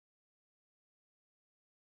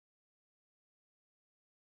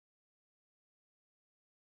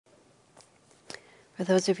For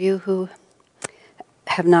those of you who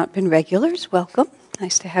have not been regulars, welcome.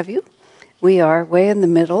 Nice to have you. We are way in the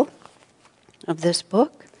middle of this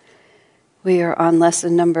book. We are on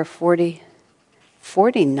lesson number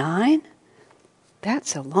 49.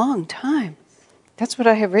 That's a long time. That's what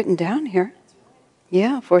I have written down here.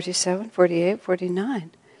 Yeah, 47, 48, 49.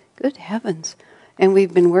 Good heavens. And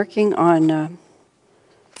we've been working on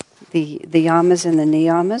the yamas and the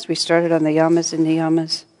niyamas. We started on the yamas and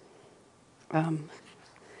niyamas,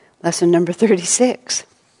 lesson number 36.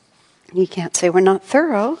 You can't say we're not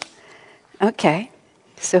thorough. Okay,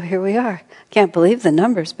 so here we are. Can't believe the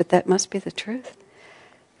numbers, but that must be the truth.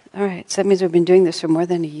 All right, so that means we've been doing this for more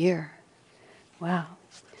than a year. Wow.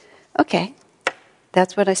 Okay,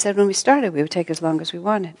 that's what I said when we started. We would take as long as we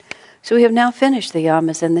wanted. So we have now finished the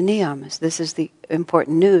yamas and the niyamas. This is the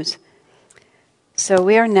important news. So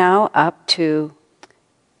we are now up to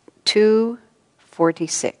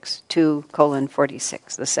 246,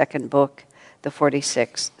 2:46, the second book, the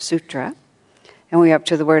 46th sutra. And we're up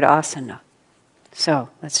to the word asana. So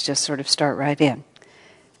let's just sort of start right in.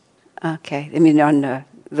 Okay, I mean,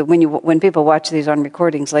 when people watch these on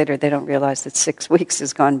recordings later, they don't realize that 6 weeks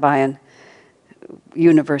has gone by and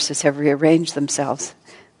universes have rearranged themselves.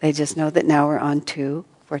 They just know that now we're on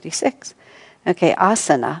 246. Okay,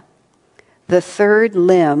 asana, the third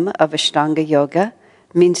limb of Ashtanga Yoga,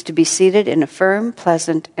 means to be seated in a firm,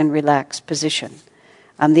 pleasant, and relaxed position.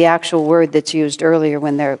 The actual word that's used earlier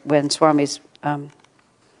when Swami's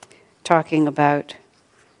talking about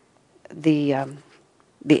the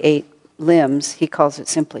 8 limbs, he calls it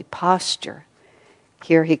simply posture.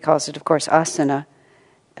 Here he calls it, of course, asana,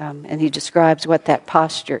 and he describes what that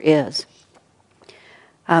posture is.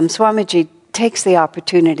 Swamiji takes the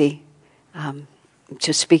opportunity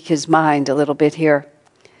to speak his mind a little bit here.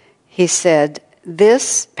 He said,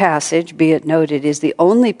 this passage, be it noted, is the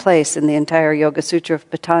only place in the entire Yoga Sutra of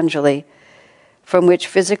Patanjali from which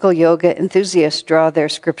physical yoga enthusiasts draw their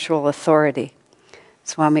scriptural authority.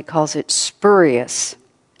 Swami calls it spurious.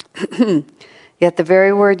 Yet the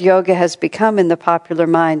very word yoga has become in the popular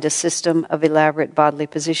mind a system of elaborate bodily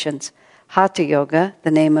positions. Hatha Yoga, the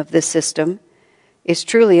name of this system, is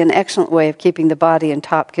truly an excellent way of keeping the body in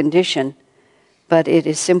top condition, but it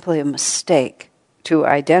is simply a mistake to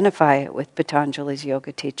identify it with Patanjali's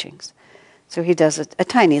yoga teachings. So he does a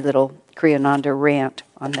tiny little Kriyananda rant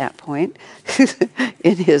on that point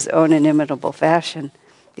in his own inimitable fashion.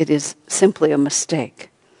 It is simply a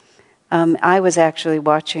mistake. I was actually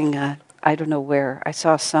watching, I don't know where, I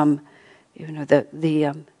saw some,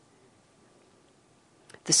 the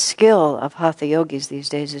skill of Hatha yogis these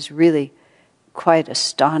days is really quite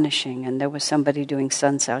astonishing. And there was somebody doing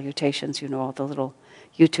sun salutations, all the little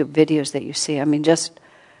YouTube videos that you see. I mean, just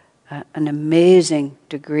an amazing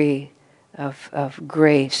degree of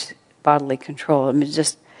grace, bodily control. I mean,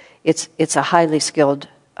 it's a highly skilled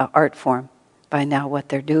art form by now what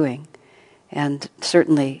they're doing, and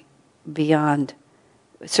certainly beyond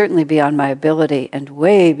my ability and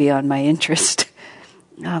way beyond my interest.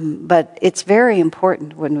 But it's very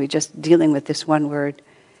important when we're just dealing with this one word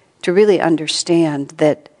to really understand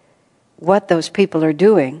that what those people are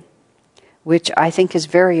doing, which I think is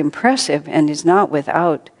very impressive and is not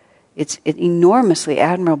without its enormously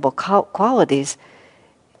admirable qualities,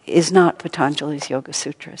 is not Patanjali's Yoga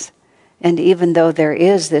Sutras. And even though there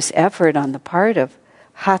is this effort on the part of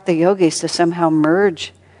Hatha yogis to somehow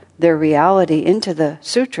merge their reality into the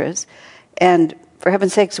sutras, and for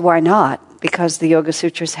heaven's sakes, why not? Because the Yoga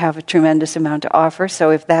Sutras have a tremendous amount to offer, so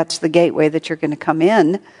if that's the gateway that you're going to come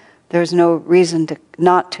in, there's no reason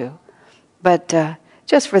not to. But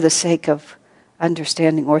just for the sake of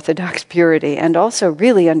understanding orthodox purity and also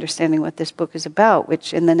really understanding what this book is about,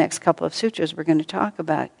 which in the next couple of sutras we're going to talk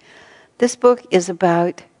about. This book is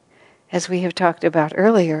about, as we have talked about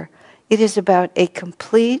earlier, it is about a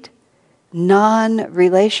complete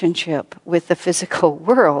non-relationship with the physical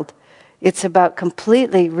world. It's about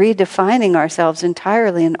completely redefining ourselves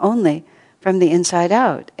entirely and only from the inside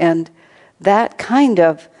out. And that kind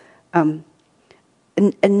of and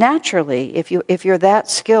naturally, if you're that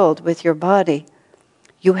skilled with your body,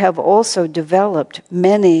 you have also developed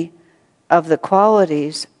many of the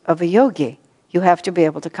qualities of a yogi. You have to be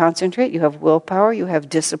able to concentrate, you have willpower, you have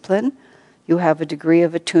discipline, you have a degree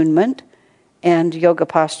of attunement, and yoga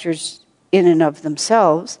postures in and of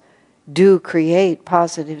themselves do create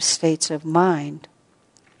positive states of mind.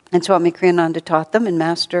 And Swami Kriyananda taught them, and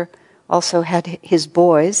Master also had his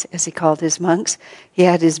boys, as he called his monks, he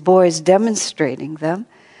had his boys demonstrating them.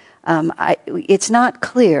 It's not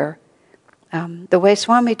clear. The way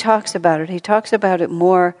Swami talks about it, he talks about it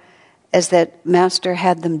more as that Master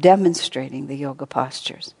had them demonstrating the yoga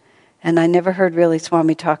postures. And I never heard really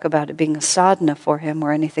Swami talk about it being a sadhana for him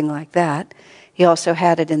or anything like that. He also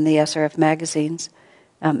had it in the SRF magazines.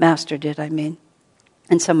 Master did, I mean.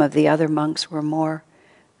 And some of the other monks were more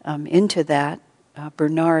into that.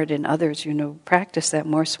 Bernard and others, practiced that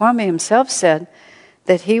more. Swami himself said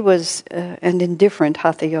that he was an indifferent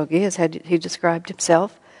hatha yogi, as he described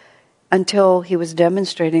himself, until he was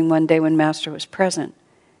demonstrating one day when Master was present.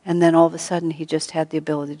 And then all of a sudden he just had the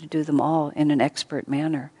ability to do them all in an expert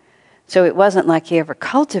manner. So it wasn't like he ever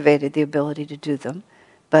cultivated the ability to do them,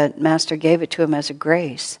 but Master gave it to him as a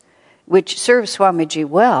grace, which served Swamiji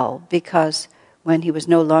well, because when he was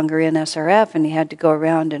no longer in SRF and he had to go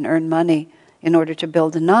around and earn money in order to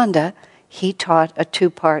build Ananda, he taught a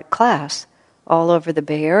 2-part class all over the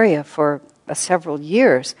Bay Area for several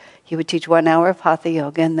years. He would teach 1 hour of Hatha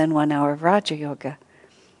Yoga and then 1 hour of Raja Yoga.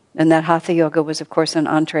 And that Hatha Yoga was, of course, an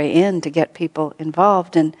entree in to get people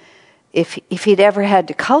involved. And if he'd ever had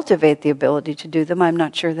to cultivate the ability to do them, I'm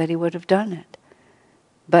not sure that he would have done it.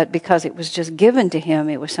 But because it was just given to him,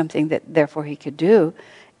 it was something that therefore he could do.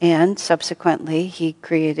 And subsequently, he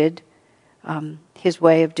created his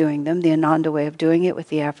way of doing them, the Ananda way of doing it with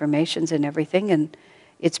the affirmations and everything. And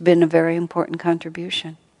it's been a very important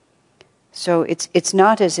contribution. So it's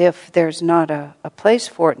not as if there's not a place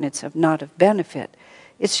for it and it's not of benefit.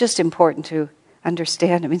 It's just important to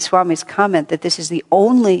understand. I mean, Swami's comment that this is the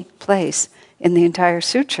only place in the entire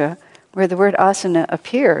sutra where the word asana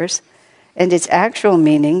appears, and its actual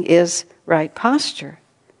meaning is right posture.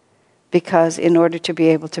 Because in order to be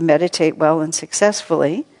able to meditate well and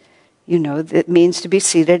successfully, it means to be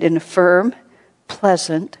seated in a firm,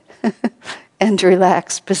 pleasant, and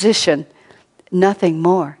relaxed position. Nothing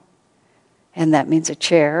more. And that means a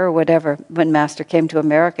chair or whatever. When Master came to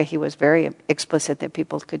America, he was very explicit that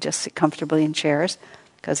people could just sit comfortably in chairs,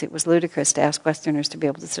 because it was ludicrous to ask Westerners to be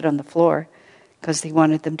able to sit on the floor, because he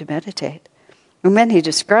wanted them to meditate. And then he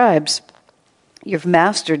describes, you've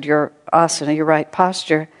mastered your asana, your right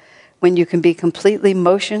posture, when you can be completely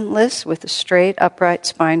motionless with a straight, upright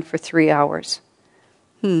spine for 3 hours.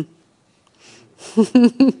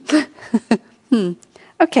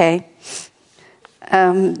 Okay.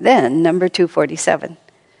 Then, number 247.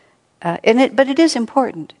 But it is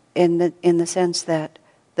important in the sense that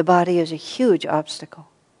the body is a huge obstacle.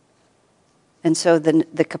 And so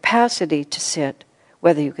the capacity to sit,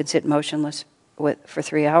 whether you can sit motionless for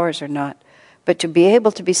 3 hours or not, but to be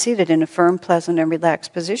able to be seated in a firm, pleasant, and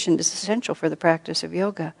relaxed position is essential for the practice of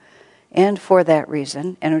yoga. And for that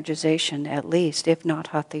reason, energization, at least, if not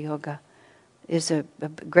hatha yoga, is a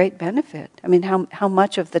great benefit. I mean, how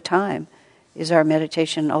much of the time is our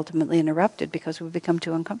meditation ultimately interrupted because we become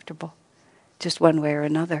too uncomfortable, just one way or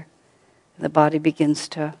another? The body begins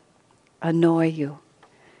to annoy you.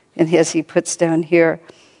 And as he puts down here,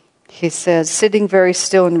 he says, sitting very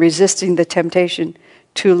still and resisting the temptation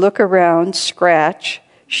to look around, scratch,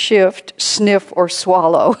 shift, sniff, or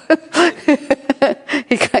swallow.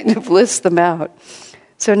 He kind of lists them out.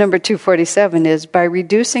 So number 247 is, by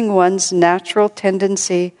reducing one's natural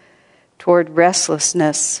tendency toward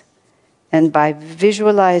restlessness and by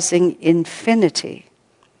visualizing infinity,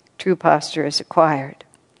 true posture is acquired.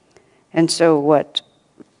 And so what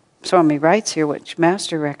Swami writes here, which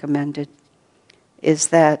Master recommended, is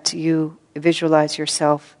that you visualize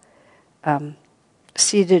yourself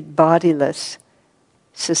seated bodiless,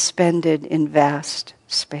 suspended in vast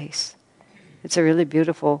space. It's a really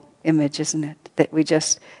beautiful image, isn't it? That we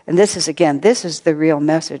just, and this is the real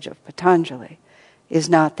message of Patanjali, is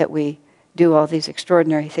not that we do all these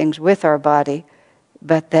extraordinary things with our body,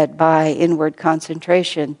 but that by inward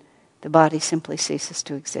concentration, the body simply ceases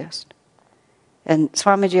to exist. And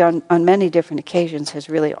Swamiji on many different occasions has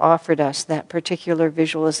really offered us that particular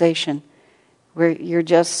visualization where you're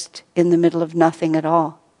just in the middle of nothing at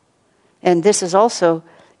all. And this is also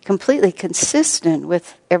completely consistent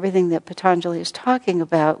with everything that Patanjali is talking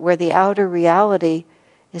about, where the outer reality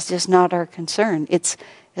is just not our concern. It's,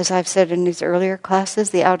 as I've said in these earlier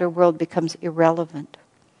classes, the outer world becomes irrelevant.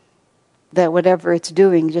 That whatever it's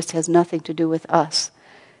doing just has nothing to do with us.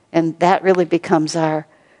 And that really becomes our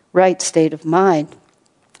right state of mind,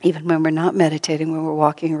 even when we're not meditating, when we're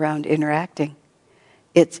walking around interacting.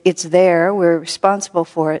 It's there, we're responsible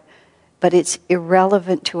for it, but it's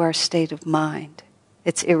irrelevant to our state of mind.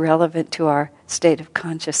 It's irrelevant to our state of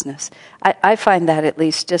consciousness. I find that at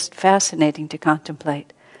least just fascinating to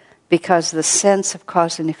contemplate, because the sense of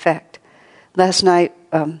cause and effect. Last night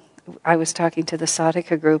I was talking to the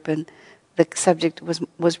sadhaka group, and the subject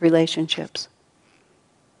was relationships.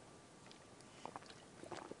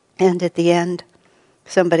 And at the end,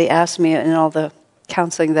 somebody asked me, in all the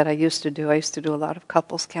counseling that I used to do a lot of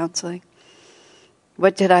couples counseling,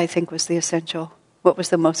 What did I think was the essential? What was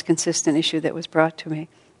the most consistent issue that was brought to me?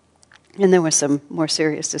 And there was some more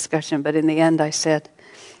serious discussion, but in the end I said,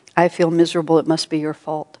 I feel miserable, it must be your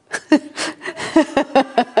fault.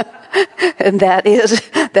 And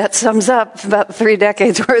that sums up about 3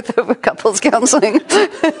 decades worth of couples counseling.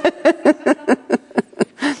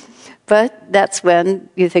 But that's when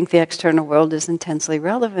you think the external world is intensely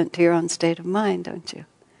relevant to your own state of mind, don't you?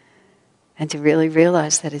 And to really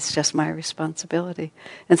realize that it's just my responsibility.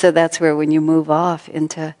 And so that's where when you move off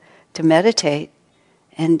to meditate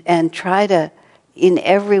and try to in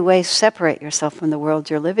every way separate yourself from the world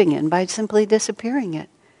you're living in by simply disappearing it.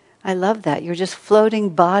 I love that. You're just floating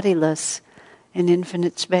bodiless in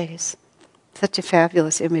infinite space. Such a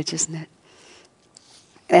fabulous image, isn't it?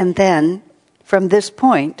 And then, from this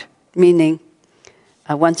point, meaning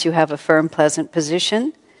once you have a firm, pleasant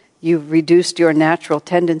position, you've reduced your natural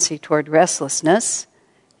tendency toward restlessness,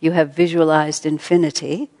 you have visualized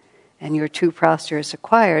infinity, and your true posture is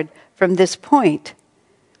acquired. From this point,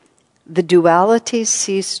 the dualities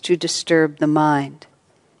cease to disturb the mind.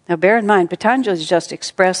 Now bear in mind, Patanjali is just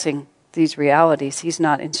expressing these realities. He's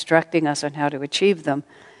not instructing us on how to achieve them.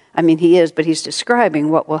 I mean, he is, but he's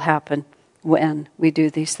describing what will happen when we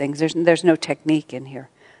do these things. There's no technique in here.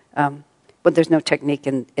 But there's no technique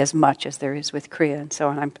in as much as there is with Kriya and so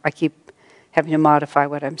on. I keep having to modify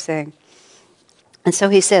what I'm saying. And so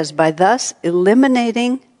he says, by thus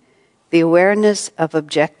eliminating the awareness of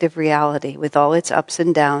objective reality with all its ups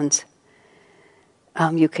and downs,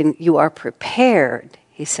 you are prepared,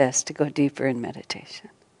 he says, to go deeper in meditation.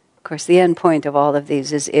 Of course, the end point of all of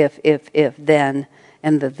these is if, then,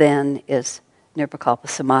 and the then is Nirvikalpa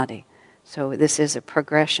Samadhi. So this is a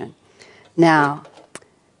progression. Now,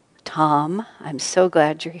 Tom, I'm so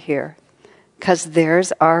glad you're here, because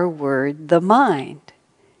there's our word, the mind,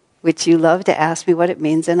 which you love to ask me what it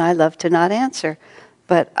means, and I love to not answer.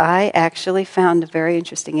 But I actually found a very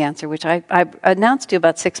interesting answer, which I announced to you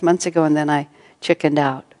about 6 months ago, and then I chickened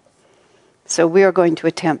out. So we are going to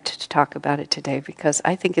attempt to talk about it today, because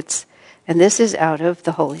I think and this is out of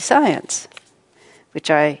the Holy Science, which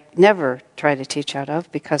I never try to teach out of,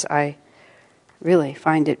 because I really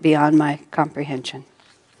find it beyond my comprehension.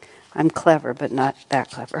 I'm clever, but not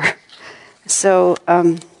that clever. So,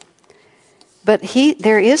 but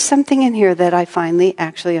there is something in here that I finally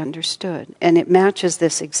actually understood, and it matches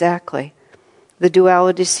this exactly. The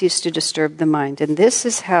duality cease to disturb the mind. And this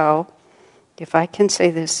is how, if I can say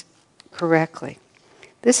this correctly,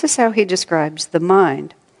 this is how he describes the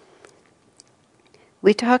mind.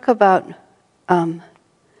 We talk about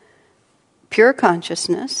pure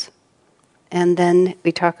consciousness, and then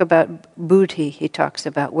we talk about buddhi, he talks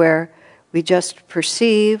about, where we just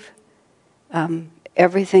perceive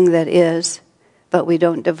everything that is, but we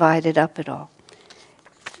don't divide it up at all.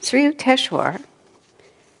 Sri Yukteswar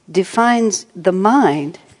defines the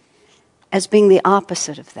mind as being the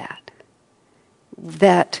opposite of that.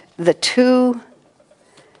 That the two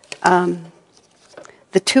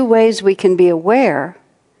ways we can be aware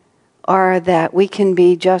are that we can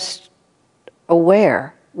be just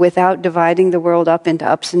aware without dividing the world up into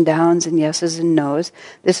ups and downs and yeses and nos.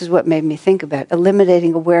 This is what made me think about it,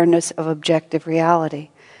 eliminating awareness of objective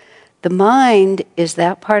reality. The mind is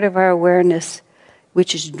that part of our awareness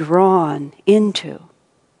which is drawn into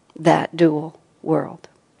that dual world.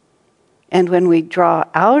 And when we draw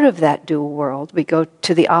out of that dual world, we go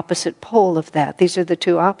to the opposite pole of that. These are the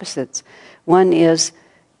two opposites. One is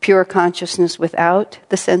pure consciousness without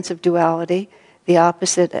the sense of duality. The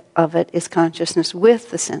opposite of it is consciousness with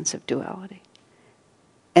the sense of duality.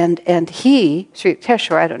 And he, Sri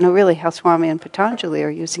Yukteswar, I don't know really how Swami and Patanjali are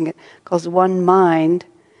using it, calls one mind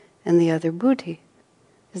and the other buddhi.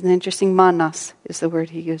 Isn't it interesting? Manas is the word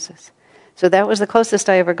he uses. So that was the closest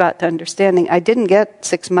I ever got to understanding. I didn't get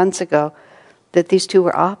 6 months ago that these two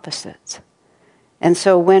were opposites. And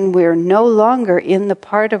so when we're no longer in the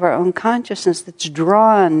part of our own consciousness that's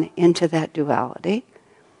drawn into that duality,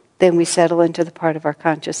 then we settle into the part of our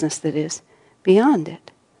consciousness that is beyond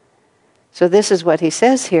it. So this is what he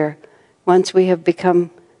says here. Once we have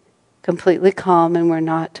become completely calm and we're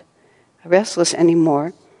not restless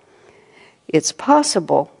anymore, it's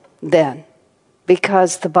possible then,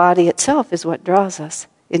 because the body itself is what draws us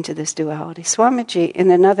into this duality. Swamiji,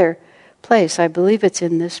 in another place, I believe it's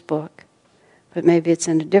in this book, but maybe it's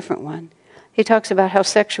in a different one, he talks about how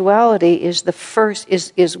sexuality is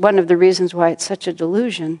is one of the reasons why it's such a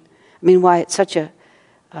delusion. I mean, why it's such a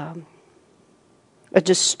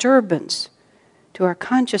disturbance to our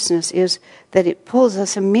consciousness is that it pulls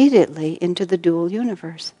us immediately into the dual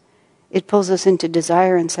universe. It pulls us into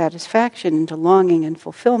desire and satisfaction, into longing and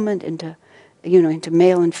fulfillment, into into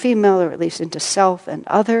male and female, or at least into self and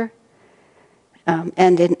other.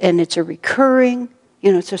 And it's a recurring,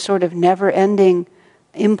 it's a sort of never-ending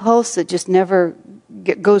impulse that just never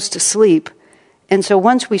goes to sleep. And so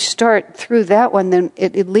once we start through that one, then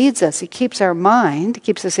it leads us, it keeps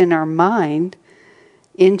us in our mind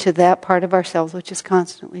into that part of ourselves which is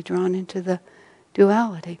constantly drawn into the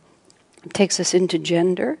duality. It takes us into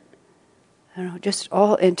gender, just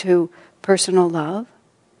all into personal love,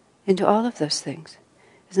 into all of those things.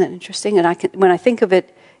 Isn't that interesting? And when I think of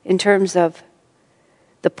it in terms of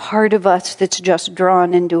the part of us that's just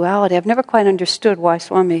drawn in duality, I've never quite understood why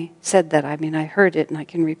Swami said that. I mean, I heard it and I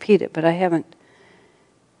can repeat it, but I haven't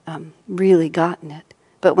really gotten it.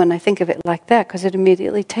 But when I think of it like that, because it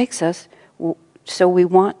immediately takes us, so we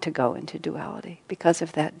want to go into duality because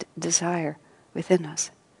of that desire within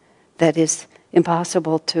us that is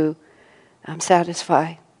impossible to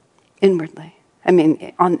satisfy inwardly. I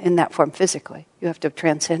mean, in that form physically. You have to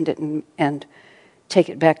transcend it and take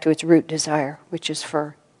it back to its root desire, which is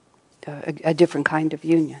for a different kind of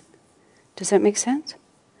union. Does that make sense?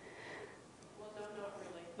 Well,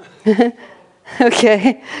 no, not really.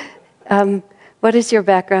 Okay. What is your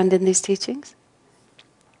background in these teachings?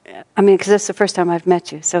 I mean, because this is the first time I've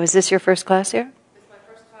met you. So is this your first class here? It's my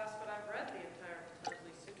first class, but I've read the entire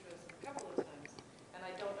Patanjali Sutras a couple of times, and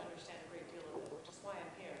I don't understand a great deal of it, which is why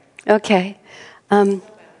I'm here. Okay.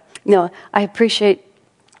 No, I appreciate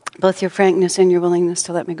both your frankness and your willingness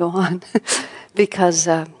to let me go on, because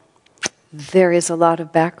there is a lot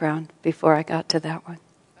of background before I got to that one.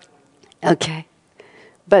 Okay.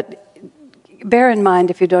 But bear in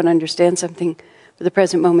mind, if you don't understand something, for the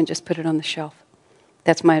present moment, just put it on the shelf.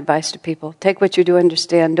 That's my advice to people. Take what you do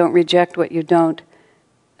understand. Don't reject what you don't.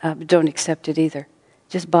 But don't accept it either.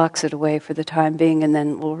 Just box it away for the time being, and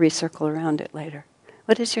then we'll recircle around it later.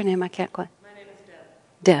 What is your name? I can't quite. My name is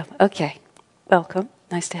Deb. Deb. Okay. Welcome.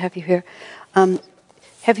 Nice to have you here.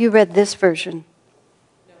 Have you read this version?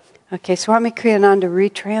 No. Okay. Swami Kriyananda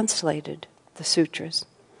retranslated the sutras.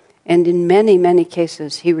 And in many, many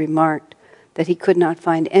cases, he remarked that he could not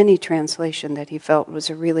find any translation that he felt was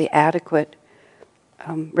a really adequate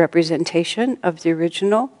representation of the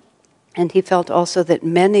original. And he felt also that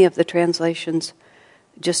many of the translations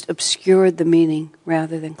just obscured the meaning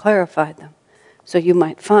rather than clarified them. So you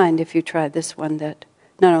might find, if you try this one, that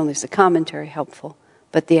not only is the commentary helpful,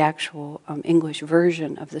 but the actual English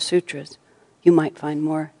version of the sutras you might find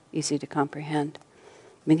more easy to comprehend.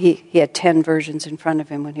 I mean, he had 10 versions in front of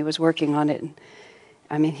him when he was working on it. And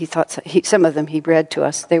I mean, he thought some of them he read to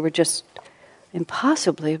us, they were just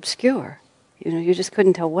impossibly obscure. You just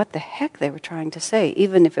couldn't tell what the heck they were trying to say,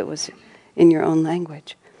 even if it was in your own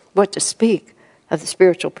language. What to speak of the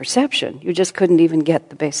spiritual perception, you just couldn't even get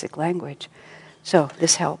the basic language. So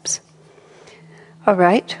this helps. All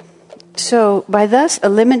right. So by thus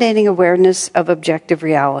eliminating awareness of objective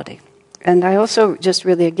reality. And I also just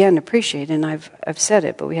really, again, appreciate, and I've said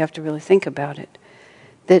it, but we have to really think about it,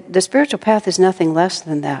 that the spiritual path is nothing less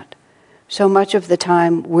than that. So much of the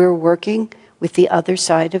time we're working with the other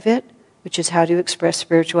side of it, which is how to express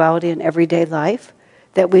spirituality in everyday life,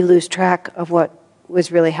 that we lose track of what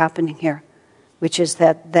was really happening here, which is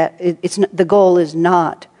that it's the goal is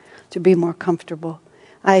not to be more comfortable.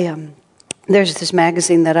 There's this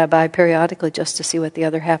magazine that I buy periodically just to see what the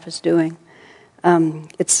other half is doing.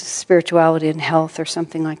 It's Spirituality and Health or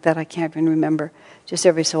something like that. I can't even remember. Just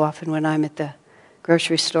every so often when I'm at the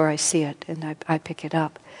grocery store, I see it and I pick it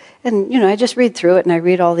up. And, I just read through it and I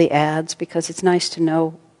read all the ads because it's nice to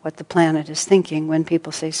know what the planet is thinking when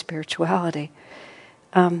people say spirituality.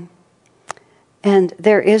 And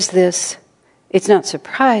there is this, it's not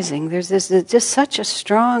surprising, there's this just such a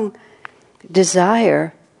strong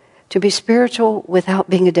desire to be spiritual without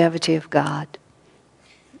being a devotee of God.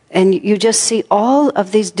 And you just see all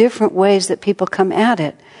of these different ways that people come at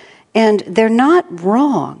it. And they're not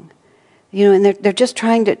wrong. And they're just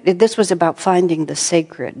trying to, this was about finding the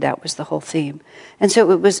sacred, that was the whole theme. And so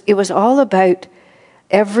it was all about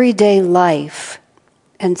everyday life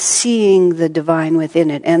and seeing the divine within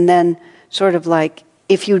it. And then sort of like,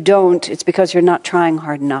 if you don't, it's because you're not trying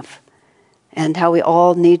hard enough. And how we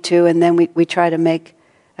all need to, and then we try to make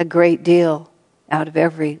a great deal out of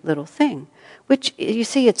every little thing. Which, you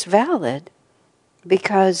see, it's valid,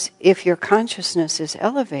 because if your consciousness is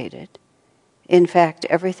elevated, in fact,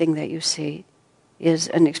 everything that you see is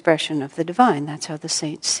an expression of the divine. That's how the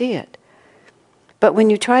saints see it. But when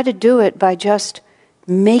you try to do it by just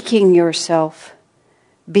making yourself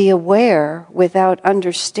be aware without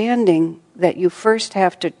understanding that you first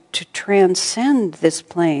have to transcend this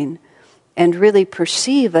plane and really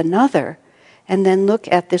perceive another, and then look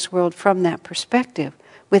at this world from that perspective,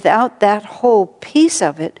 without that whole piece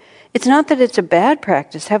of it, it's not that it's a bad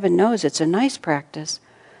practice. Heaven knows it's a nice practice.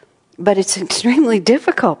 But it's an extremely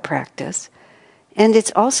difficult practice. And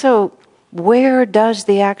it's also, where does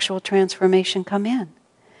the actual transformation come in?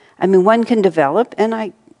 I mean, one can develop, and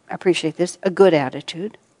I appreciate this, a good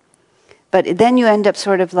attitude. But then you end up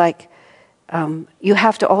sort of like, you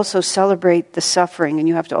have to also celebrate the suffering, and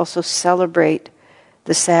you have to also celebrate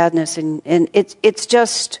the sadness. And it's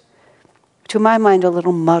just, to my mind, a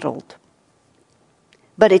little muddled.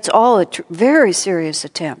 But it's all a very serious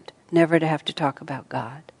attempt never to have to talk about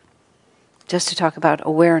God. Just to talk about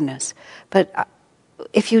awareness. But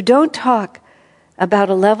if you don't talk about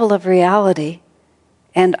a level of reality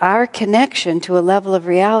and our connection to a level of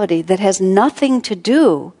reality that has nothing to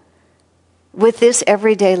do with this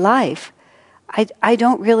everyday life, I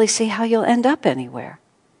don't really see how you'll end up anywhere.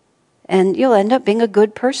 And you'll end up being a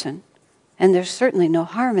good person. And there's certainly no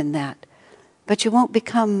harm in that. But you won't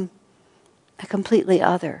become a completely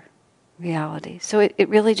other reality. So it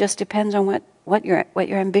really just depends on what your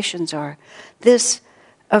ambitions are. This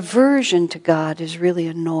aversion to God is really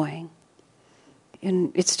annoying.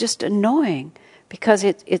 And it's just annoying because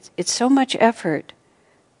it's so much effort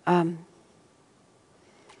to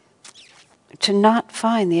not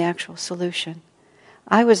find the actual solution.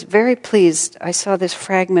 I was very pleased. I saw this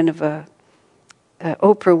fragment of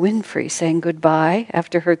Oprah Winfrey saying goodbye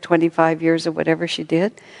after her 25 years of whatever she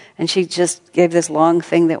did. And she just gave this long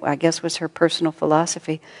thing that I guess was her personal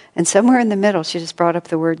philosophy. And somewhere in the middle, she just brought up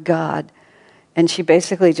the word God. And she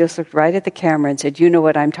basically just looked right at the camera and said, you know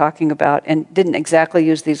what I'm talking about. And didn't exactly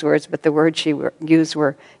use these words, but the words she used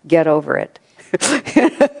were, get over it.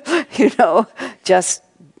 Just,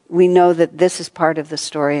 we know that this is part of the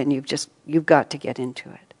story and you've got to get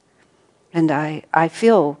into it. And I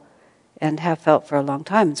feel and have felt for a long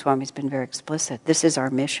time, and Swami's been very explicit, this is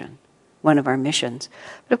our mission, one of our missions.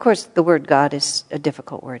 But of course, the word God is a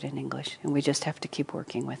difficult word in English, and we just have to keep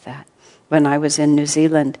working with that. When I was in New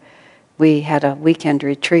Zealand, we had a weekend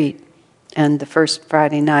retreat, and the first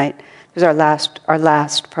Friday night was our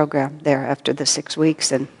last program there after the 6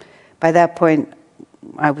 weeks, and by that point,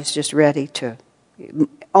 I was just ready to,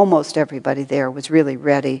 almost everybody there was really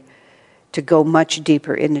ready to go much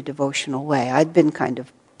deeper in a devotional way. I'd been kind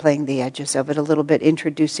of playing the edges of it a little bit,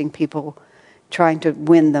 introducing people, trying to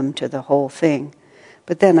win them to the whole thing.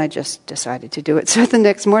 But then I just decided to do it. So the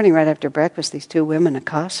next morning, right after breakfast, these two women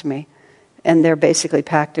accost me, and they're basically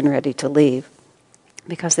packed and ready to leave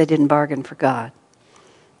because they didn't bargain for God.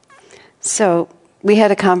 So we had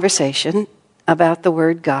a conversation about the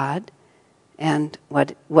word God and how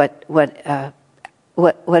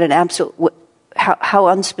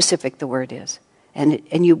unspecific the word is. And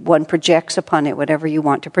one projects upon it whatever you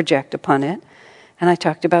want to project upon it. And I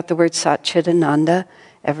talked about the word Satchidananda,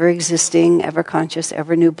 ever existing, ever conscious,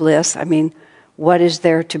 ever new bliss. I mean, what is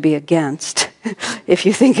there to be against if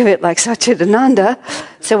you think of it like Satchidananda?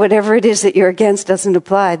 So whatever it is that you're against doesn't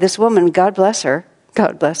apply. This woman, God bless her,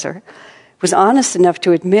 was honest enough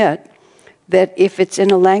to admit that if it's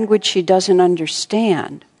in a language she doesn't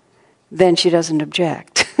understand, then she doesn't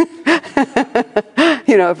object.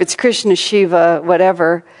 If it's Krishna, Shiva,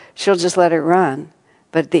 whatever, she'll just let it run.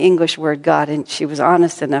 But the English word God, and she was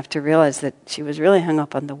honest enough to realize that she was really hung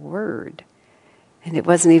up on the word. And it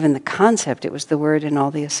wasn't even the concept, it was the word and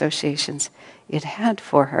all the associations it had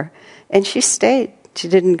for her. And she stayed. She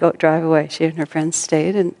didn't drive away. She and her friends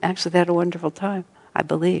stayed, and actually they had a wonderful time, I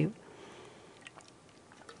believe.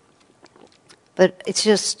 But it's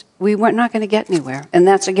just, we weren't not going to get anywhere. And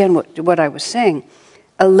that's, again, what I was saying.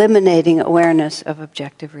 Eliminating awareness of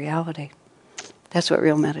objective reality. That's what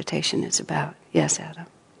real meditation is about. Yes, Adam?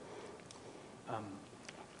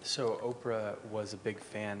 So Oprah was a big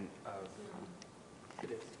fan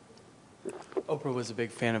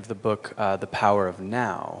of the book The Power of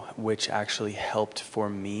Now, which actually helped for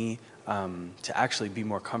me to actually be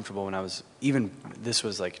more comfortable when I was, this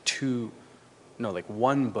was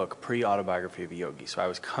one book pre-autobiography of a yogi. So I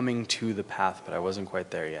was coming to the path, but I wasn't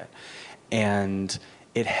quite there yet. And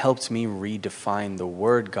it helped me redefine the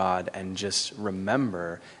word God and just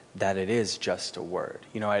remember that it is just a word.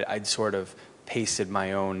 I'd sort of pasted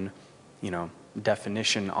my own,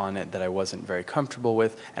 definition on it that I wasn't very comfortable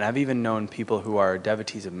with. And I've even known people who are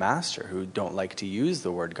devotees of Master who don't like to use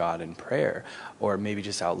the word God in prayer, or maybe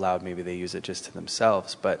just out loud, maybe they use it just to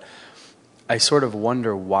themselves. But I sort of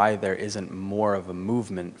wonder why there isn't more of a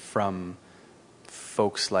movement from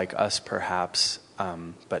folks like us, perhaps,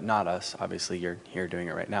 but not us. Obviously, you're here doing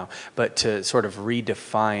it right now. But to sort of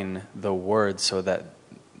redefine the word so that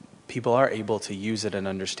people are able to use it and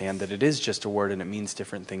understand that it is just a word and it means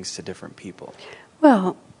different things to different people.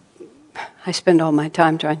 Well, I spend all my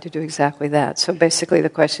time trying to do exactly that. So basically the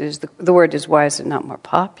question is, the word is, why is it not more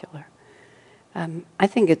popular? I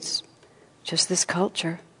think it's just this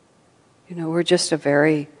culture. We're just a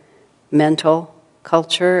very mental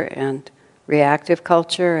culture and reactive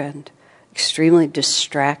culture and extremely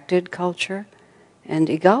distracted culture and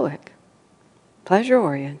egoic,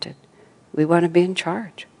 pleasure-oriented. We want to be in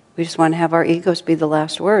charge. We just want to have our egos be the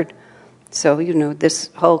last word. So, this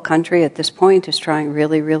whole country at this point is trying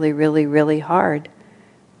really, really, really, really hard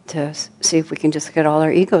to see if we can just get all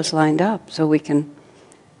our egos lined up so we can,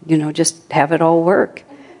 just have it all work.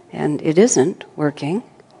 And it isn't working.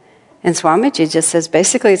 And Swamiji just says,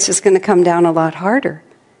 basically, it's just going to come down a lot harder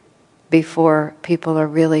before people are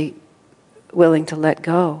really willing to let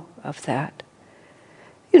go of that.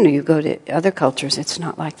 You go to other cultures, it's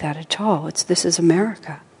not like that at all. This is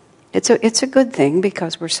America. It's a good thing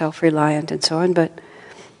because we're self-reliant and so on, but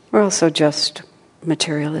we're also just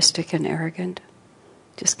materialistic and arrogant.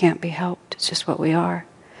 Just can't be helped. It's just what we are.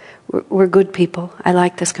 We're good people. I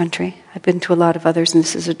like this country. I've been to a lot of others, and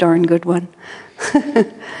this is a darn good one.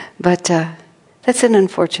 But that's an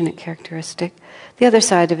unfortunate characteristic. The other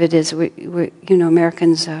side of it is, we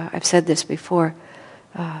Americans, I've said this before,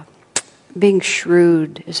 being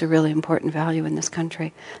shrewd is a really important value in this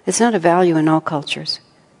country. It's not a value in all cultures.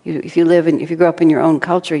 If you grow up in your own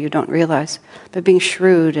culture, you don't realize. But being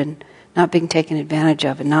shrewd and not being taken advantage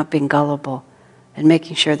of and not being gullible and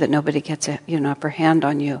making sure that nobody gets an upper hand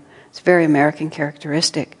on you, it's a very American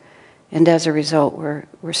characteristic. And as a result,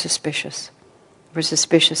 we're suspicious. We're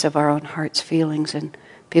suspicious of our own heart's feelings, and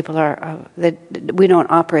people we don't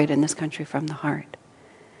operate in this country from the heart.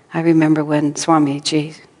 I remember when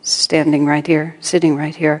Swamiji, sitting right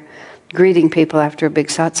here, greeting people after a big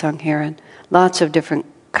satsang here, and lots of different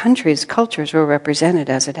cultures were represented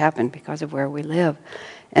as it happened because of where we live.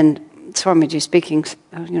 And Swamiji speaking,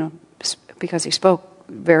 because he spoke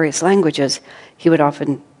various languages, he would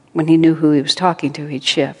often, when he knew who he was talking to, he'd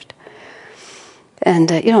shift. And,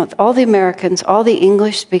 all the Americans, all the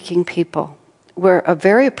English-speaking people were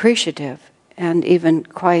very appreciative and even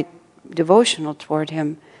quite devotional toward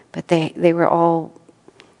him, but they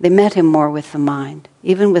met him more with the mind,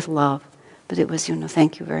 even with love. But it was,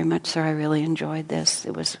 thank you very much, sir, I really enjoyed this.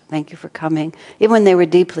 It was, thank you for coming. Even when they were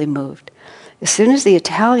deeply moved. As soon as the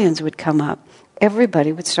Italians would come up,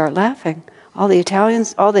 everybody would start laughing. All the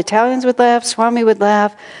Italians would laugh, Swami would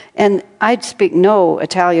laugh, and I'd speak no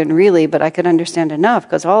Italian really, but I could understand enough,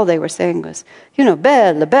 because all they were saying was,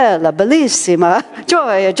 bella, bella, bellissima,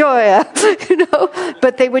 gioia, gioia,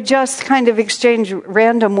 but they would just kind of exchange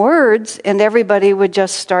random words, and everybody would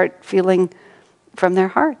just start feeling from their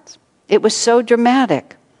hearts. It was so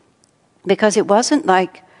dramatic, because it wasn't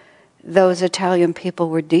like those Italian people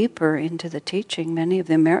were deeper into the teaching. Many of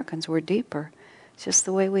the Americans were deeper. It's just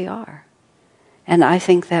the way we are. And I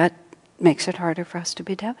think that makes it harder for us to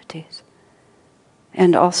be devotees.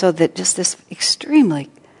 And also that just this extremely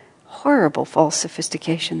horrible false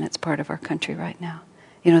sophistication that's part of our country right now.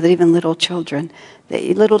 That even little children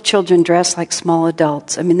dress like small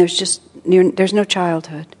adults. I mean, there's no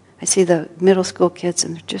childhood. I see the middle school kids,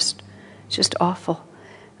 and they're just awful.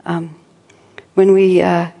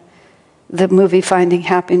 When the movie Finding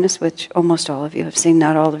Happiness, which almost all of you have seen,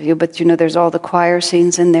 not all of you, but there's all the choir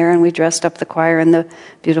scenes in there, and we dressed up the choir in the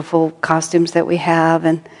beautiful costumes that we have,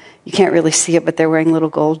 and you can't really see it, but they're wearing little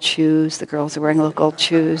gold shoes. The girls are wearing little gold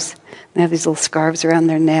shoes. They have these little scarves around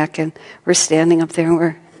their neck, and we're standing up there and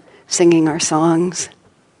we're singing our songs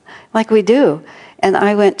like we do. And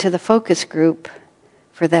I went to the focus group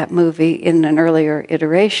for that movie in an earlier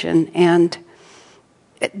iteration, and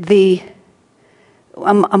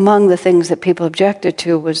among the things that people objected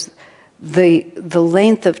to was the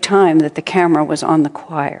length of time that the camera was on the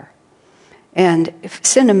choir. And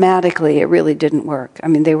cinematically, it really didn't work. I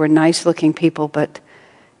mean, they were nice-looking people, but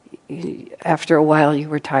after a while, you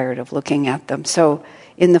were tired of looking at them. So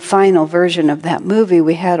in the final version of that movie,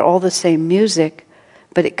 we had all the same music,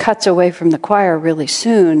 but it cuts away from the choir really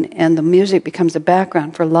soon, and the music becomes a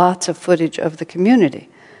background for lots of footage of the community,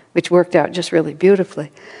 which worked out just really beautifully.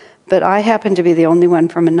 But I happened to be the only one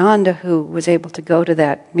from Ananda who was able to go to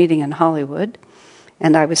that meeting in Hollywood.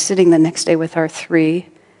 And I was sitting the next day with our three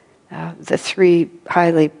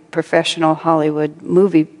highly professional Hollywood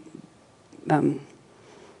movie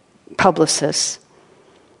publicists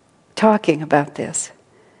talking about this.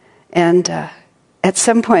 And at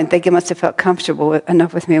some point, they must have felt comfortable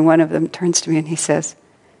enough with me, and one of them turns to me and he says,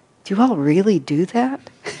 "Do you all really do that?"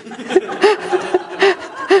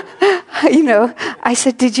 I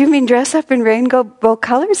said, "Did you mean dress up in rainbow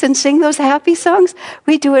colors and sing those happy songs?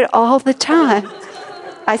 We do it all the time."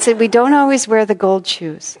 I said, "We don't always wear the gold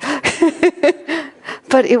shoes."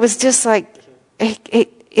 But it was just like,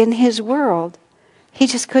 in his world, he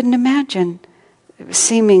just couldn't imagine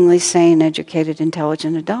seemingly sane, educated,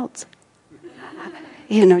 intelligent adults.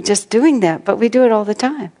 Just doing that. But we do it all the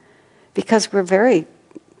time because we're very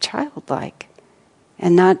childlike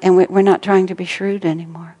and we're not trying to be shrewd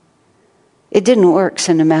anymore. It didn't work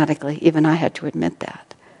cinematically. Even I had to admit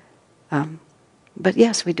that. But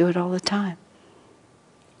yes, we do it all the time.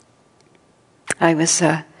 I was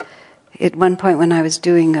at one point when I was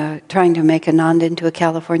trying to make Ananda into a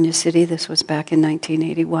California city. This was back in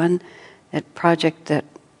 1981. That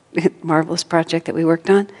marvelous project that we worked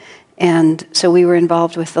on. And so we were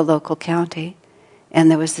involved with the local county. And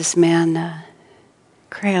there was this man,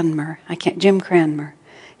 Jim Cranmer.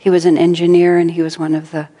 He was an engineer and he was one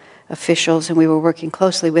of the officials, and we were working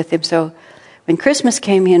closely with him. So when Christmas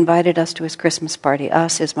came, he invited us to his Christmas party,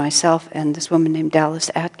 us as myself and this woman named Dallas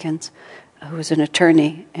Atkins, who was an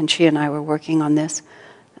attorney, and she and I were working on this.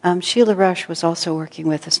 Sheila Rush was also working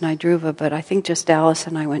with us, Nidruva, but I think just Dallas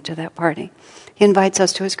and I went to that party. He invites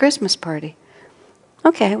us to his Christmas party.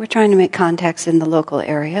 Okay, we're trying to make contacts in the local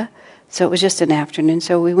area, so it was just an afternoon,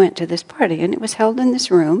 so we went to this party, and it was held in this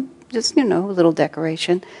room, just, a little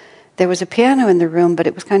decoration. There was a piano in the room, but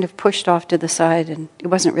it was kind of pushed off to the side, and it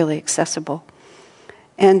wasn't really accessible.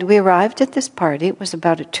 And we arrived at this party. It was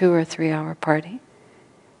about a 2 or 3 hour party.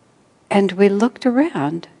 And we looked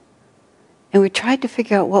around, and we tried to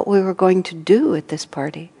figure out what we were going to do at this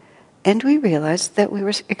party. And we realized that we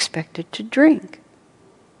were expected to drink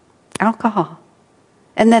alcohol.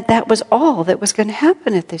 And that was all that was going to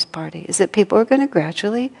happen at this party, is that people were going to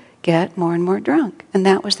gradually get more and more drunk. And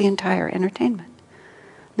that was the entire entertainment.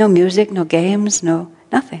 No music, no games,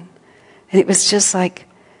 nothing. And it was just like,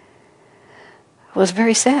 it was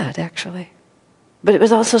very sad, actually. But it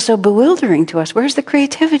was also so bewildering to us. Where's the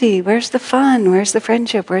creativity? Where's the fun? Where's the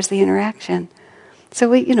friendship? Where's the interaction? So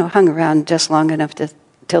we, hung around just long enough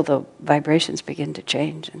till the vibrations began to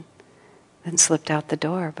change, and then slipped out the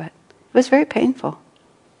door. But it was very painful.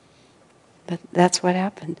 But that's what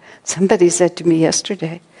happened. Somebody said to me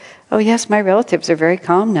yesterday, "Oh yes, my relatives are very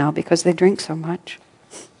calm now because they drink so much."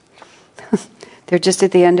 They're just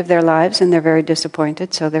at the end of their lives and they're very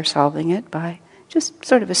disappointed, so they're solving it by just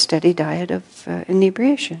sort of a steady diet of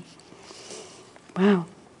inebriation. Wow.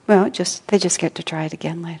 Well, they just get to try it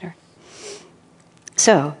again later.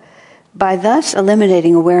 So, by thus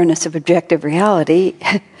eliminating awareness of objective reality,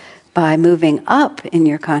 by moving up in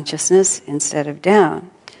your consciousness instead of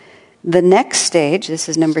down, the next stage, this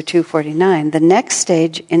is number 249, the next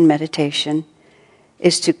stage in meditation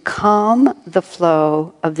is to calm the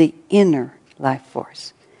flow of the inner life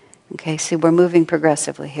force. Okay, see, we're moving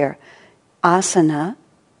progressively here. Asana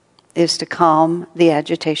is to calm the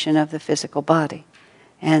agitation of the physical body.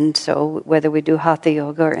 And so whether we do hatha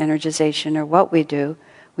yoga or energization or what we do,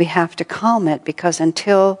 we have to calm it, because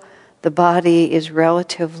until the body is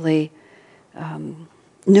relatively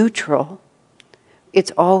neutral,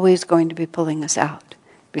 it's always going to be pulling us out,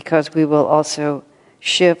 because we will also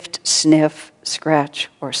shift, sniff, scratch,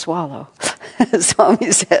 or swallow,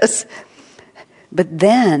 Swami says. But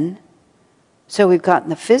then, so we've gotten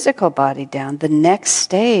the physical body down. The next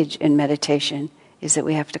stage in meditation is that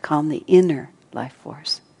we have to calm the inner life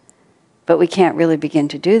force. But we can't really begin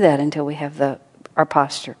to do that until we have our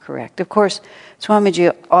posture correct. Of course,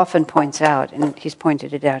 Swamiji often points out, and he's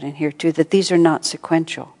pointed it out in here too, that these are not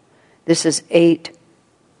sequential. This is 8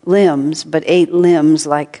 limbs, but 8 limbs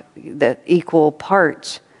like the equal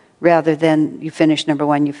parts, rather than you finish number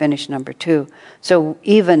 1, you finish number 2. So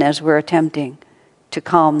even as we're attempting to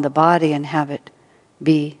calm the body and have it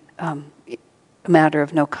be a matter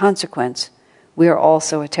of no consequence, we are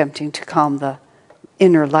also attempting to calm the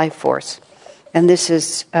inner life force. And this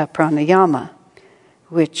is pranayama,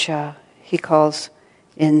 which he calls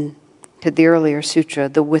in the earlier sutra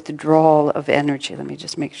the withdrawal of energy. Let me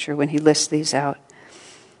just make sure when he lists these out.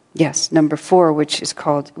 Yes, number 4, which is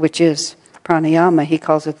pranayama, he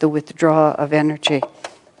calls it the withdrawal of energy.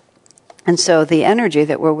 And so the energy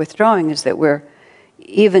that we're withdrawing is that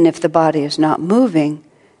even if the body is not moving,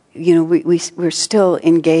 we're still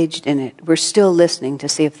engaged in it. We're still listening to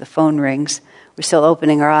see if the phone rings. We're still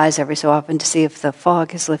opening our eyes every so often to see if the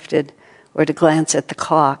fog is lifted, or to glance at the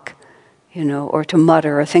clock, or to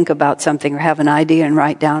mutter or think about something or have an idea and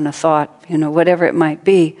write down a thought, whatever it might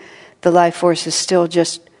be. The life force is still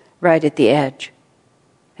just right at the edge.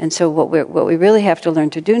 And so what we really have to learn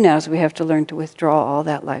to do now is we have to learn to withdraw all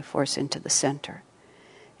that life force into the center.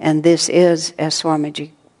 And this is, as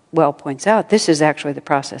Swamiji well points out, this is actually the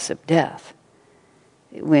process of death.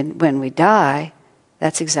 When we die,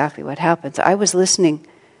 that's exactly what happens. I was listening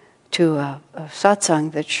to a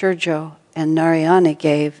satsang that Shurjo and Narayani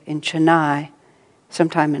gave in Chennai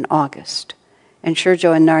sometime in August. And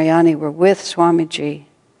Shurjo and Narayani were with Swamiji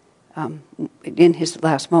in his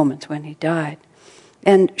last moments when he died.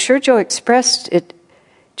 And Shurjo expressed it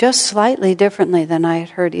just slightly differently than I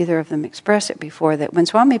had heard either of them express it before, that when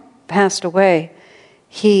Swami passed away,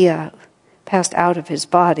 he passed out of his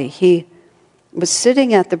body. He was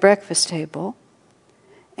sitting at the breakfast table,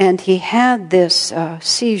 and he had this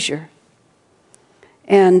seizure.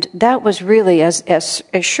 And that was really, as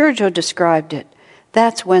Shurjo described it,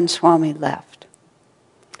 that's when Swami left.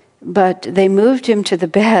 But they moved him to the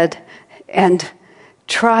bed and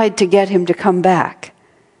tried to get him to come back.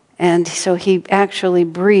 And so he actually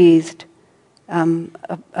breathed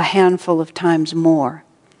a handful of times more.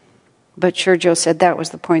 But Shurjo said that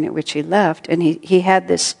was the point at which he left. And he had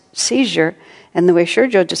this seizure, and the way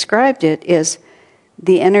Shurjo described it is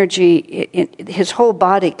the energy, his whole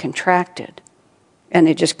body contracted. And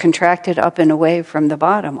it just contracted up and away from the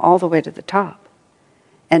bottom all the way to the top.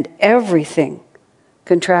 And everything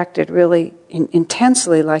contracted really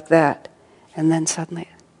intensely like that. And then suddenly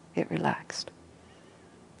it relaxed.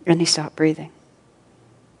 And he stopped breathing.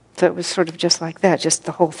 So it was sort of just like that, just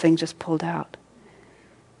the whole thing just pulled out.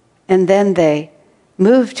 And then they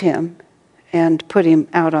moved him and put him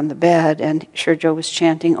out on the bed, and Shurjo was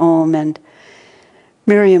chanting Om, and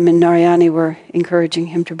Miriam and Narayani were encouraging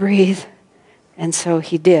him to breathe. And so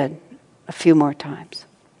he did a few more times.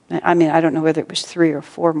 I mean, I don't know whether it was 3 or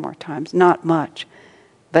 4 more times, not much.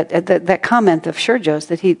 But that comment of Shurjo's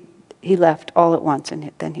that he left all at once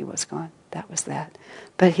and then he was gone. That was that.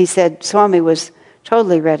 But he said Swami was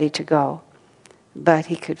totally ready to go, but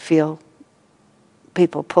he could feel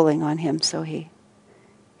people pulling on him, so he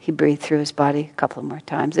breathed through his body a couple more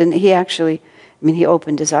times. And he actually, he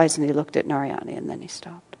opened his eyes and he looked at Narayani and then he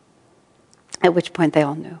stopped. At which point they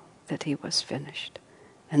all knew that he was finished.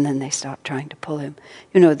 And then they stopped trying to pull him.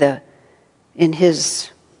 In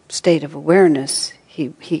his state of awareness,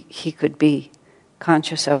 he could be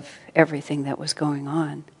conscious of everything that was going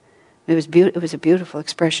on. It was a beautiful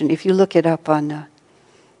expression. If you look it up on,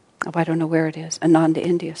 I don't know where it is, Ananda,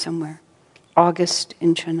 India, somewhere. August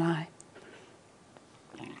in Chennai.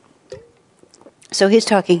 So he's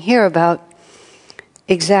talking here about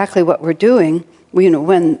exactly what we're doing.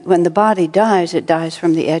 When the body dies, it dies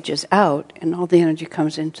from the edges out, and all the energy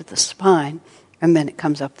comes into the spine, and then it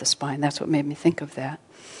comes up the spine. That's what made me think of that.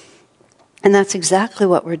 And that's exactly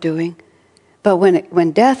what we're doing. But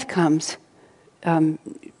when death comes,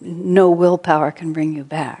 no willpower can bring you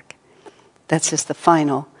back. That's just the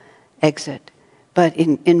final exit. But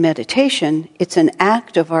in meditation, it's an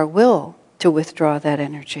act of our will to withdraw that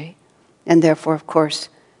energy. And therefore, of course,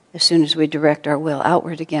 as soon as we direct our will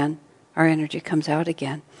outward again, our energy comes out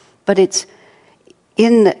again. But it's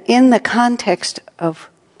in the context of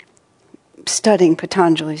studying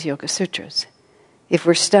Patanjali's Yoga Sutras. If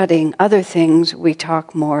we're studying other things, we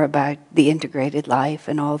talk more about the integrated life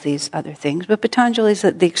and all these other things. But Patanjali's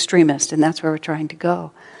the extremist, and that's where we're trying to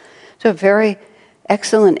go. So a very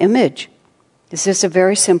excellent image. It's just a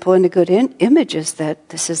very simple and a good image is that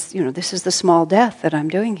this is the small death that I'm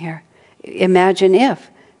doing here. Imagine if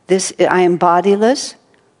I am bodiless,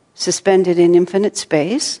 suspended in infinite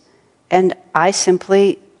space, and I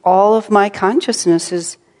simply, all of my consciousness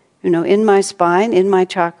is, in my spine, in my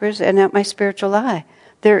chakras, and at my spiritual eye.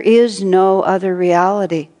 There is no other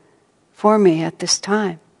reality for me at this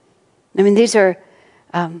time. These are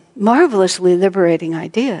marvelously liberating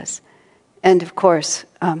ideas. And of course,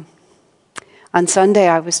 on Sunday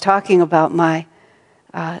I was talking about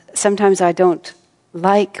sometimes I don't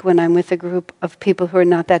like when I'm with a group of people who are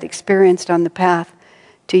not that experienced on the path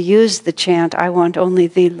to use the chant, I want only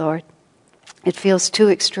thee, Lord. It feels too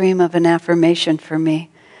extreme of an affirmation for me.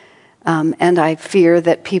 And I fear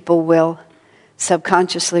that people will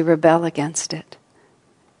subconsciously rebel against it.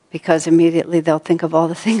 Because immediately they'll think of all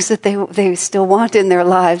the things that they still want in their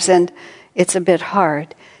lives, and it's a bit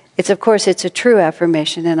hard. Of course, it's a true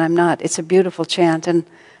affirmation, and I'm not. It's a beautiful chant, and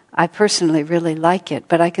I personally really like it,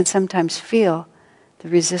 but I can sometimes feel the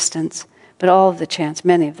resistance. But all of the chants,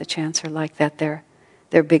 many of the chants are like that.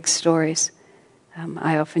 They're big stories.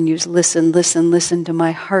 I often use listen, listen, listen to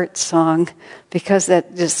my heart song, because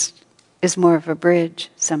that just is more of a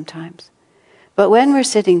bridge sometimes. But when we're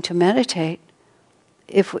sitting to meditate,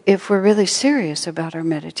 if we're really serious about our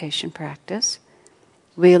meditation practice,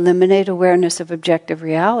 we eliminate awareness of objective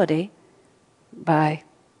reality by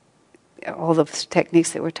all the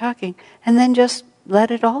techniques that we're talking, and then just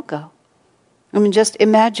let it all go. Just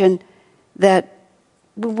imagine that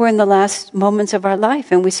we're in the last moments of our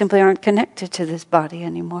life and we simply aren't connected to this body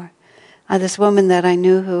anymore. This woman that I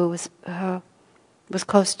knew who was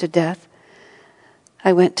close to death,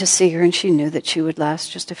 I went to see her, and she knew that she would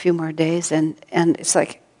last just a few more days. And it's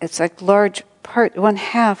like large part, one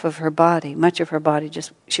half of her body, much of her body,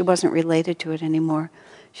 just she wasn't related to it anymore.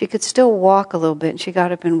 She could still walk a little bit, and she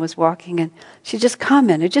got up and was walking, and she just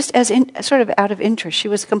commented, just as sort of out of interest. She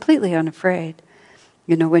was completely unafraid.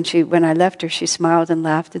 When I left her, she smiled and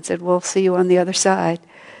laughed and said, "We'll see you on the other side."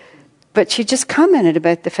 But she just commented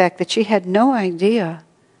about the fact that she had no idea.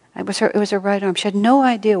 It was her right arm. She had no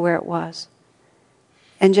idea where it was.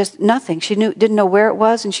 And just nothing. She didn't know where it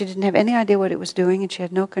was, and she didn't have any idea what it was doing, and she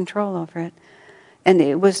had no control over it. And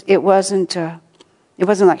it wasn't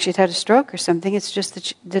like she'd had a stroke or something. It's just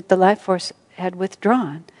that the life force had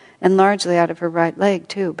withdrawn, and largely out of her right leg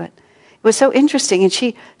too. But it was so interesting, and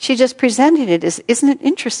she just presented it as, isn't it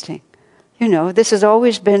interesting? This has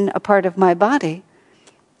always been a part of my body,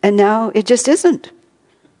 and now it just isn't,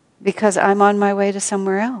 because I'm on my way to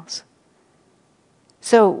somewhere else.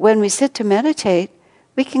 So when we sit to meditate,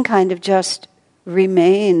 we can kind of just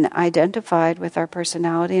remain identified with our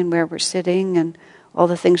personality and where we're sitting and all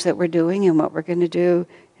the things that we're doing and what we're going to do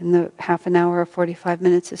in the half an hour or 45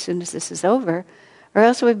 minutes as soon as this is over. Or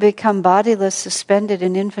else we become bodiless, suspended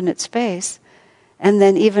in infinite space. And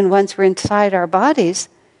then even once we're inside our bodies,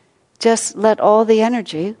 just let all the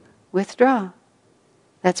energy withdraw.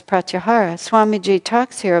 That's pratyahara. Swamiji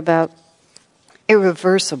talks here about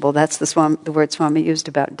irreversible. That's the word Swami used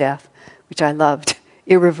about death, which I loved.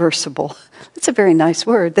 Irreversible. That's a very nice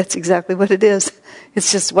word. That's exactly what it is.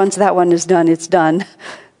 It's just once that one is done, it's done.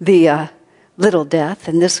 The little death.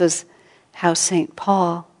 And this was how St.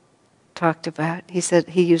 Paul talked about. He said,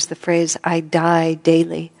 he used the phrase, "I die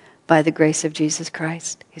daily by the grace of Jesus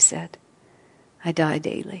Christ," he said. I die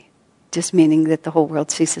daily. Just meaning that the whole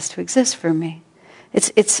world ceases to exist for me.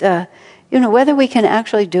 It's whether we can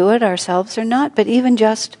actually do it ourselves or not, but even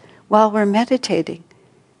just while we're meditating,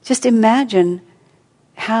 just imagine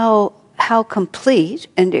how complete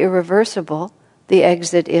and irreversible the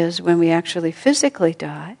exit is when we actually physically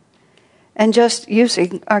die, and just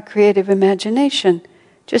using our creative imagination,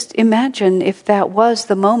 just imagine if that was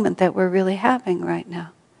the moment that we're really having right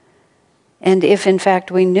now. And if in fact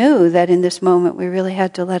we knew that in this moment we really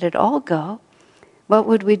had to let it all go, what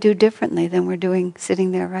would we do differently than we're doing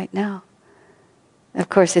sitting there right now? Of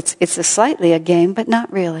course, it's slightly a game, but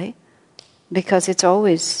not really, because it's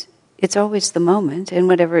always the moment, and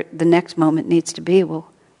whatever the next moment needs to be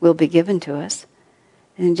will be given to us.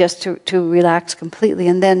 And just to relax completely.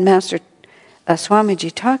 And then Master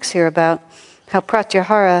Swamiji talks here about how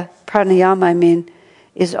pratyahara, pranayama,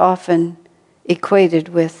 is often equated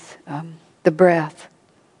with the breath.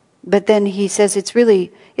 But then he says it's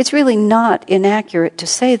really not inaccurate to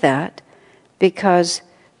say that, because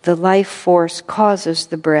the life force causes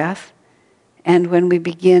the breath, and when we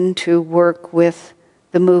begin to work with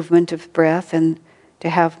the movement of breath and to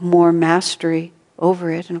have more mastery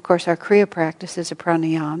over it, and of course our Kriya practice is a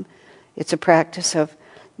pranayama. It's a practice of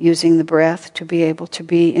using the breath to be able to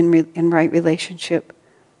be in right relationship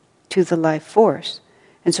to the life force.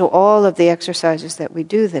 And so all of the exercises that we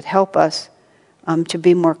do that help us to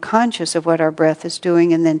be more conscious of what our breath is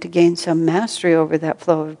doing, and then to gain some mastery over that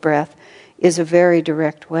flow of breath, is a very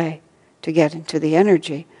direct way to get into the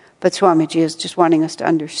energy. But Swamiji is just wanting us to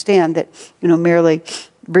understand that, merely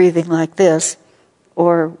breathing like this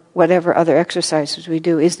or whatever other exercises we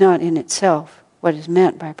do is not in itself what is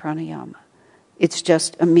meant by pranayama. It's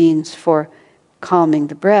just a means for calming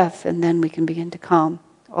the breath, and then we can begin to calm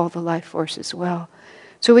all the life force as well.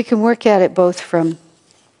 So we can work at it both from,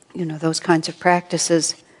 those kinds of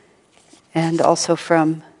practices, and also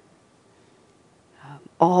from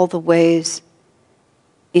all the ways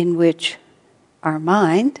in which our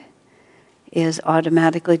mind is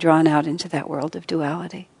automatically drawn out into that world of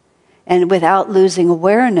duality. And without losing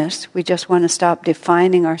awareness, we just want to stop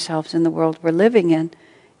defining ourselves in the world we're living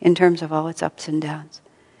in terms of all its ups and downs.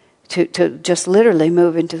 To just literally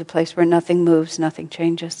move into the place where nothing moves, nothing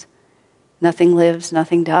changes, nothing lives,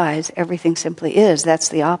 nothing dies, everything simply is. That's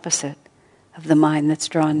the opposite of the mind that's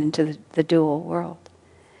drawn into the dual world.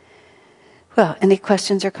 Well, any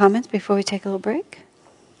questions or comments before we take a little break?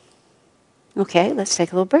 Okay, let's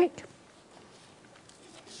take a little break.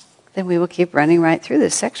 Then we will keep running right through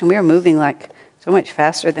this section. We are moving like so much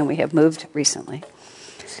faster than we have moved recently.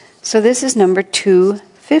 So this is number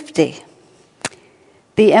 250.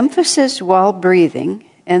 The emphasis while breathing,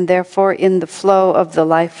 and therefore in the flow of the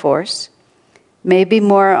life force, may be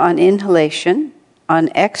more on inhalation, on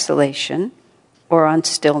exhalation, or on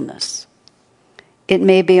stillness. It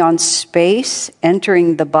may be on space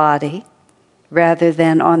entering the body rather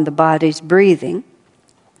than on the body's breathing,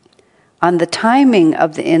 on the timing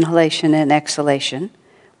of the inhalation and exhalation,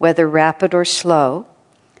 whether rapid or slow,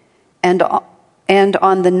 and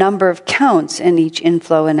on the number of counts in each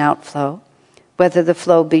inflow and outflow, whether the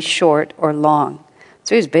flow be short or long.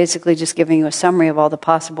 So he's basically just giving you a summary of all the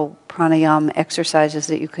possible pranayama exercises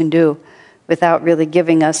that you can do without really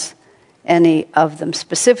giving us any of them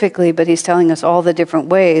specifically, but he's telling us all the different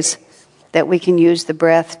ways that we can use the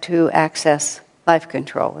breath to access life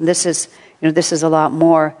control. And this is a lot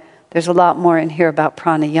more. There's a lot more in here about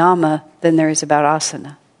pranayama than there is about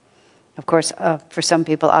asana. Of course, for some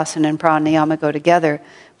people, asana and pranayama go together,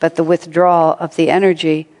 but the withdrawal of the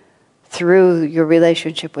energy through your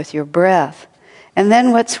relationship with your breath. And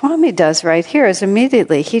then what Swami does right here is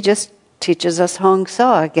immediately, he just teaches us Hong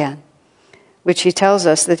Sa again, which he tells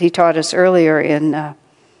us that he taught us earlier in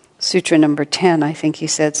Sutra number 10, I think he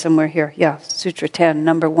said somewhere here. Yeah, Sutra 10,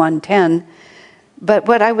 number 110. But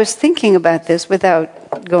what I was thinking about this,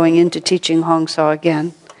 without going into teaching Hong Sa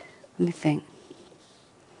again, let me think,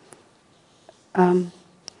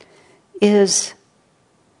 is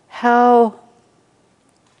how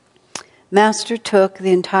Master took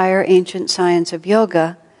the entire ancient science of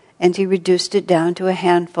yoga and he reduced it down to a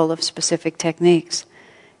handful of specific techniques.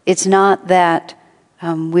 It's not that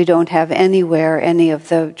we don't have anywhere any of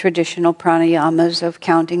the traditional pranayamas of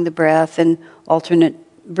counting the breath and alternate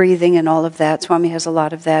breathing and all of that. Swami has a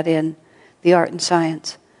lot of that in the art and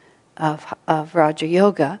science of Raja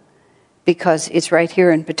Yoga, because it's right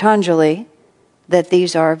here in Patanjali that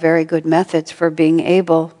these are very good methods for being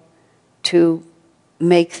able to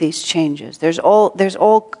make these changes. There's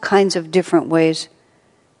all kinds of different ways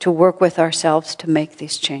to work with ourselves to make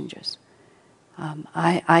these changes.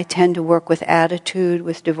 I tend to work with attitude,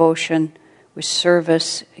 with devotion, with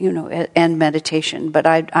service, and meditation. But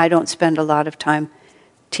I don't spend a lot of time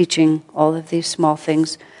teaching all of these small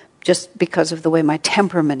things just because of the way my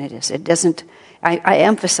temperament it is. It doesn't. I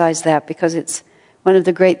emphasize that because it's one of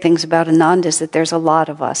the great things about Ananda is that there's a lot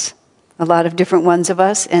of us, a lot of different ones of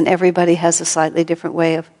us, and everybody has a slightly different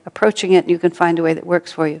way of approaching it, and you can find a way that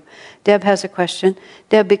works for you. Deb has a question.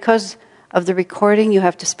 Deb, because of the recording, you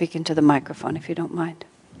have to speak into the microphone, if you don't mind.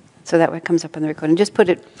 So that way it comes up in the recording. Just put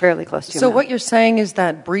it fairly close to your mouth. So what you're saying is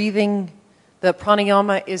that breathing, the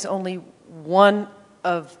pranayama, is only one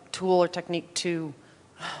of tool or technique to,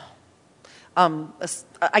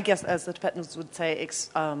 I guess as the Tibetans would say,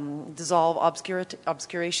 dissolve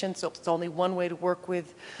obscuration. So it's only one way to work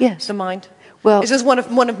with the mind? Well, it's just one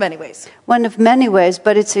of many ways. One of many ways,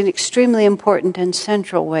 but it's an extremely important and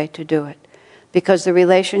central way to do it. Because the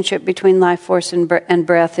relationship between life force and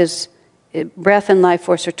breath breath and life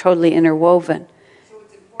force are totally interwoven. So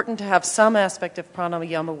it's important to have some aspect of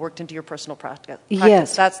pranayama worked into your personal practice.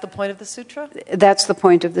 Yes. That's the point of the sutra? That's the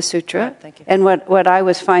point of the sutra. Right, thank you. And what I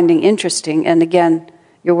was finding interesting, and again,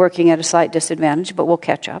 you're working at a slight disadvantage, but we'll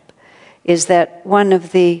catch up, is that one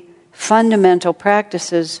of the fundamental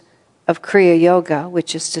practices of Kriya Yoga,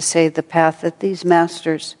 which is to say the path that these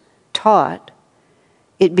masters taught,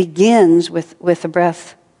 it begins with a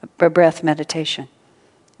breath meditation.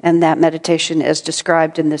 And that meditation, as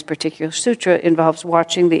described in this particular sutra, involves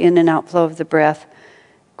watching the in and out flow of the breath,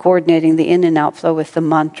 coordinating the in and out flow with the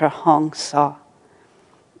mantra Hong Sa.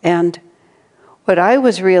 And what I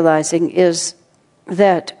was realizing is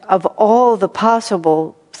that of all the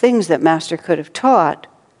possible things that Master could have taught,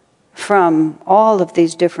 from all of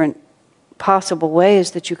these different possible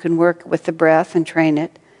ways that you can work with the breath and train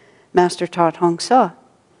it, Master taught Hong Sa.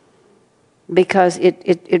 Because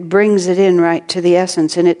it brings it in right to the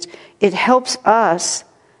essence. And it helps us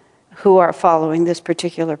who are following this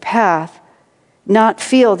particular path not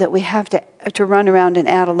feel that we have to run around and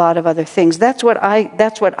add a lot of other things. That's what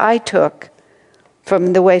I took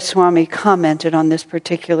from the way Swami commented on this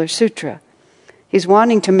particular sutra. He's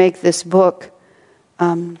wanting to make this book,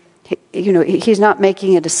 he's not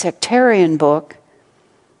making it a sectarian book.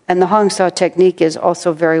 And the Hong Sa technique is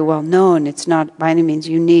also very well known. It's not by any means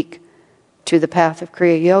unique to the path of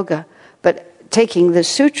Kriya Yoga, but taking the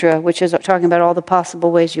sutra, which is talking about all the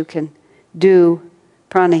possible ways you can do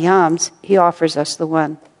pranayams, he offers us the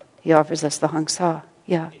Hong Sa.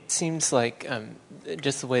 Yeah. It seems like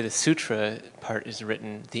just the way the sutra part is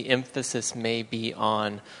written, the emphasis may be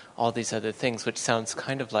on all these other things, which sounds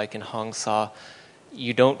kind of like in Hong Sa,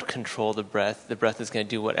 you don't control the breath. The breath is going to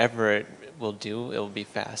do whatever it will do. It will be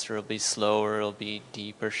faster, it will be slower, it will be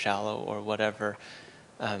deep or shallow or whatever.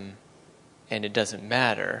 And it doesn't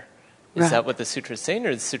matter. Is that what the sutra is saying? Or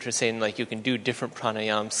is the sutra saying like you can do different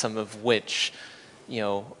pranayams, some of which,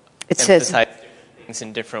 emphasize different things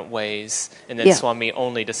in different ways, and then Swami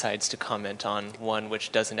only decides to comment on one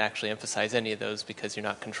which doesn't actually emphasize any of those because you're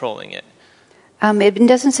not controlling it? It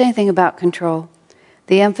doesn't say anything about control.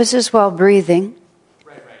 The emphasis while breathing.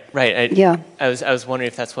 Right. Yeah. I was wondering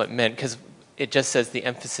if that's what it meant, because it just says the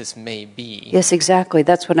emphasis may be. Yes, exactly.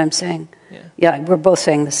 That's what I'm saying. Yeah. We're both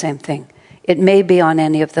saying the same thing. It may be on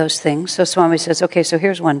any of those things. So Swami says, okay, so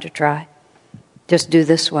here's one to try. Just do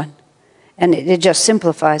this one. And it just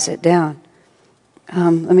simplifies it down.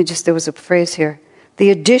 There was a phrase here. The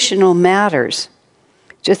additional matters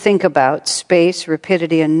to think about, space,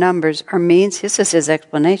 rapidity, and numbers, are means, this is his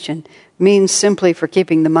explanation, means simply for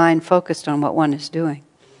keeping the mind focused on what one is doing.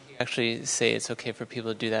 You actually say it's okay for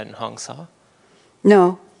people to do that in Hong Sa?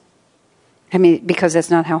 No. Because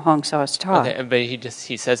that's not how Hong Sa is taught. Okay, but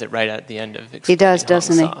he says it right at the end of explaining He does,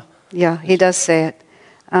 doesn't he? Hong Sa. Yeah, he does say it.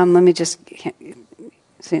 Let me just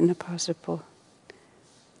see in the possible.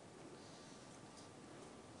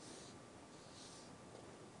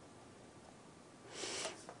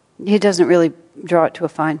 He doesn't really draw it to a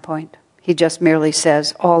fine point. He just merely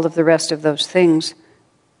says all of the rest of those things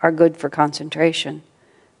are good for concentration.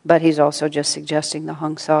 But he's also just suggesting the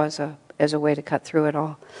Hong Sa as a way to cut through it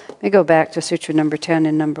all. Let me go back to Sutra number 10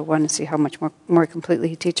 and number 1 and see how much more completely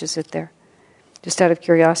he teaches it there. Just out of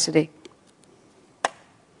curiosity.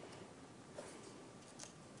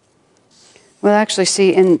 Well, actually,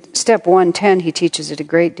 see, in step 110, he teaches it a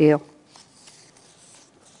great deal.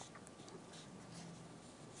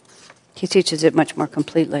 He teaches it much more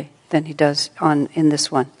completely than he does in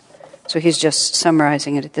this one. So he's just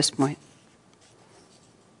summarizing it at this point.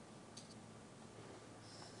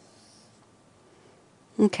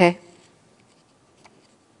 Okay.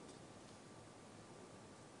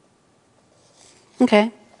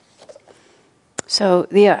 So,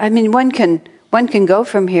 one can go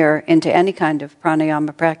from here into any kind of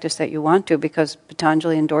pranayama practice that you want to, because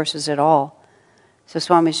Patanjali endorses it all. So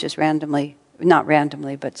Swami's just not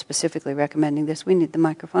randomly, but specifically recommending this. We need the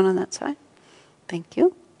microphone on that side. Thank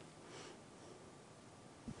you.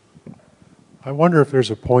 I wonder if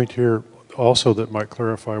there's a point here also that might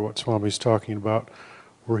clarify what Swami's talking about,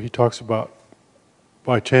 where he talks about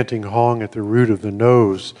by chanting Hong at the root of the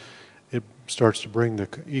nose, it starts to bring the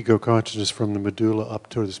ego consciousness from the medulla up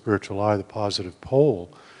to the spiritual eye, the positive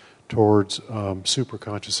pole, towards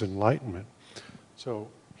superconscious enlightenment. So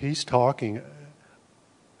he's talking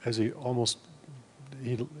as he's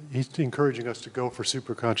encouraging us to go for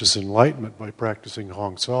superconscious enlightenment by practicing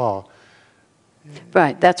Hong Sa.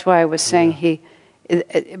 Right, that's why I was saying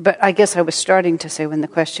but I guess I was starting to say when the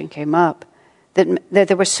question came up, that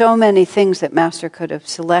there were so many things that Master could have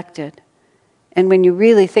selected. And when you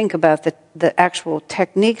really think about the actual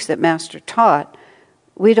techniques that Master taught,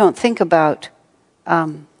 we don't think about a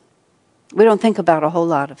whole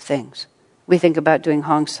lot of things. We think about doing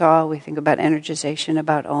Hong Sa, we think about energization,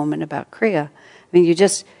 about Om, and about Kriya. You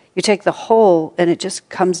take the whole, and it just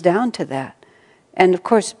comes down to that. And of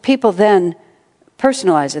course, people then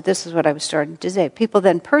personalize it. This is what I was starting to say. People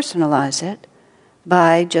then personalize it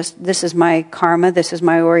by just, this is my karma, this is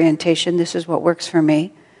my orientation, this is what works for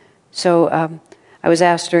me. So I was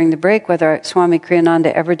asked during the break whether Swami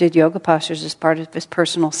Kriyananda ever did yoga postures as part of his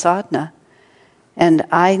personal sadhana. And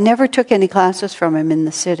I never took any classes from him in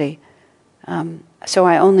the city. So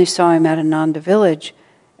I only saw him at Ananda village,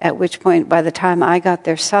 at which point, by the time I got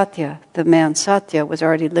there, Satya, the man Satya, was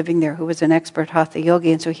already living there, who was an expert hatha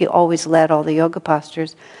yogi, and so he always led all the yoga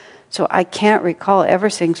postures. So I can't recall ever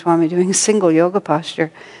seeing Swami doing a single yoga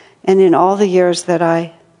posture. And in all the years that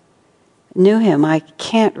I knew him, I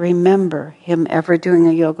can't remember him ever doing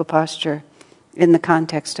a yoga posture in the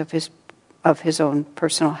context of his own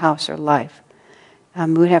personal house or life.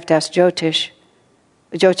 We'd have to ask Jyotish.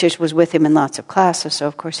 Jyotish was with him in lots of classes, so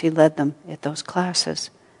of course he led them at those classes.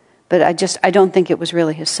 But I don't think it was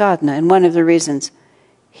really his sadhana. And one of the reasons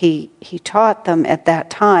he taught them at that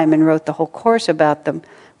time and wrote the whole course about them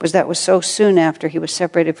was that was so soon after he was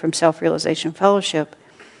separated from Self-Realization Fellowship,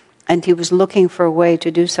 and he was looking for a way to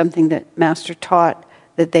do something that Master taught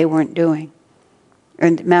that they weren't doing.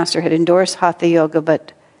 And Master had endorsed Hatha Yoga,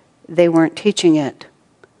 but they weren't teaching it.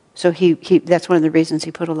 So that's one of the reasons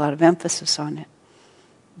he put a lot of emphasis on it.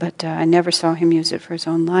 But I never saw him use it for his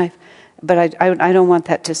own life. But I don't want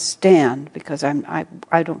that to stand, because I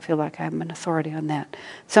don't feel like I'm an authority on that.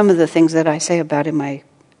 Some of the things that I say about him, I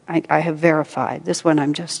have verified. This one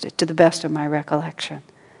I'm just to the best of my recollection.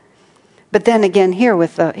 But then again here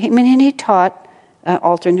he taught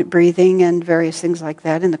alternate breathing and various things like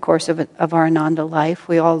that in the course of our Ananda life.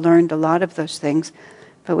 We all learned a lot of those things.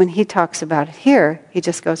 But when he talks about it here, he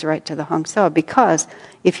just goes right to the Hong Sa, because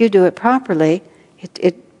if you do it properly,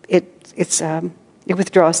 it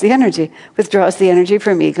withdraws the energy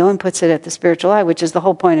from ego and puts it at the spiritual eye, which is the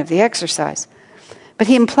whole point of the exercise. But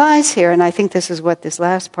he implies here, and I think this is what this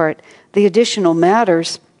last part, the additional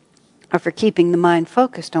matters are for keeping the mind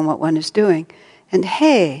focused on what one is doing. And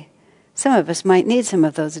hey, some of us might need some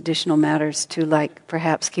of those additional matters to, like,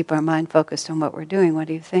 perhaps keep our mind focused on what we're doing. What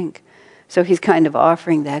do you think? So he's kind of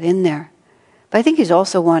offering that in there. But I think he's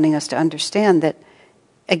also wanting us to understand that,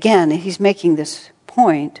 again, he's making this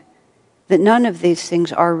point that none of these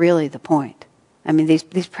things are really the point. I mean,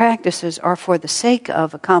 these practices are for the sake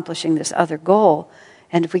of accomplishing this other goal.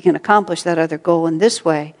 And if we can accomplish that other goal in this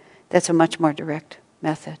way, that's a much more direct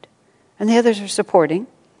method. And the others are supporting.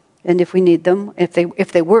 And if we need them, if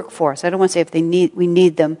they work for us, I don't want to say we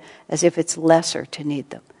need them as if it's lesser to need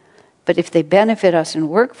them. But if they benefit us and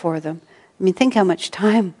work for them, I mean, think how much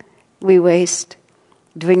time we waste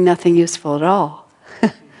doing nothing useful at all.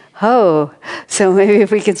 Oh, so maybe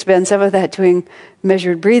if we could spend some of that doing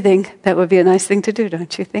measured breathing, that would be a nice thing to do,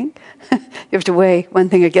 don't you think? You have to weigh one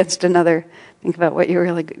thing against another. Think about what you're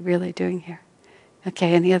really doing here.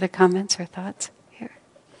 Okay, any other comments or thoughts here?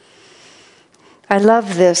 I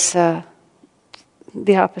love this, the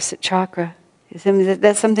opposite chakra. I mean,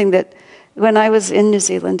 that's something that, when I was in New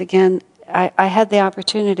Zealand again, I had the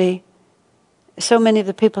opportunity. So many of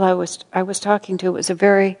the people I was talking to, it was a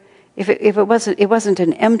very, if it wasn't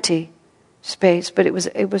an empty space, but it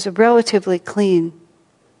was a relatively clean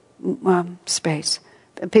space.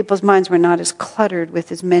 People's minds were not as cluttered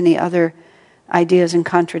with as many other ideas and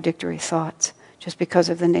contradictory thoughts, just because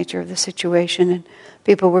of the nature of the situation, and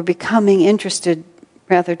people were becoming interested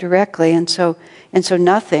rather directly, and so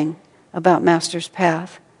nothing about Master's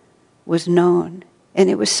path was known, and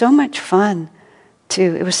it was so much fun.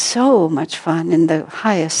 It was so much fun, in the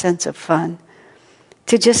highest sense of fun,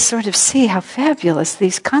 to just sort of see how fabulous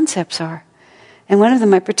these concepts are. And one of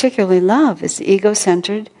them I particularly love is the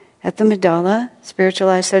ego-centered at the medulla,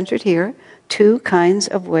 spiritualized centered here, 2 kinds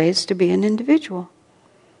of ways to be an individual.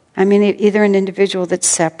 I mean, either an individual that's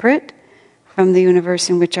separate from the universe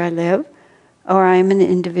in which I live, or I'm an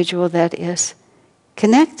individual that is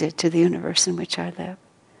connected to the universe in which I live.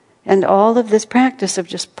 And all of this practice of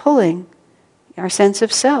just pulling our sense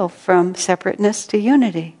of self from separateness to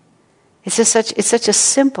unity. It's such a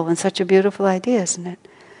simple and such a beautiful idea, isn't it?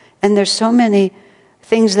 And there's so many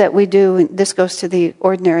things that we do, and this goes to the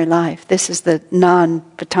ordinary life. This is the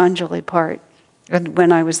non-Patanjali part. And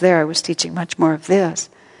when I was there, I was teaching much more of this,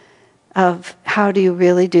 of how do you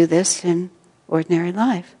really do this in ordinary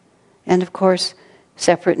life? And of course,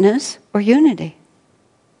 separateness or unity.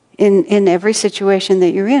 In every situation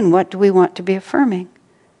that you're in, what do we want to be affirming?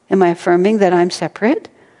 Am I affirming that I'm separate?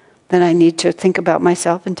 That I need to think about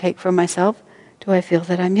myself and take from myself? Do I feel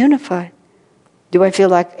that I'm unified? Do I feel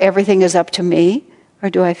like everything is up to me? Or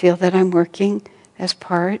do I feel that I'm working as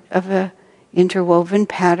part of a interwoven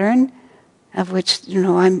pattern of which,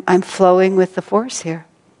 I'm flowing with the force here?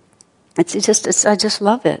 I just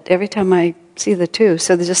love it every time I see the two.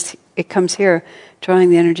 So it comes here, drawing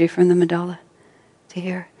the energy from the medulla to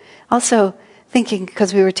here. Also, thinking,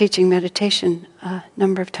 because we were teaching meditation a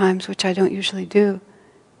number of times, which I don't usually do.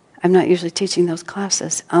 I'm not usually teaching those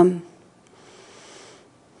classes.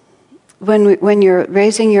 When you're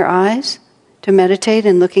raising your eyes to meditate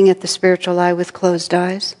and looking at the spiritual eye with closed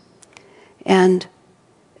eyes, and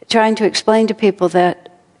trying to explain to people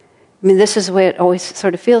that, this is the way it always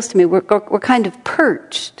sort of feels to me. We're kind of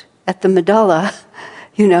perched at the medulla,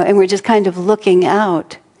 and we're just kind of looking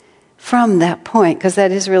out from that point, because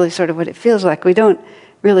that is really sort of what it feels like. We don't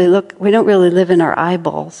really live in our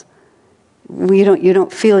eyeballs. You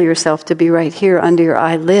don't feel yourself to be right here under your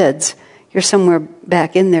eyelids. You're somewhere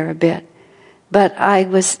back in there a bit. But I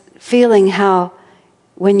was feeling how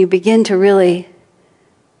when you begin to really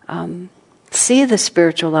see the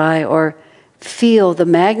spiritual eye or feel the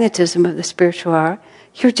magnetism of the spiritual eye,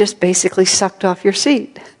 you're just basically sucked off your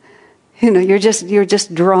seat. You're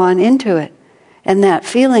just drawn into it. And that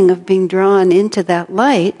feeling of being drawn into that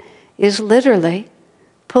light is literally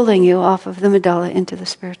pulling you off of the medulla into the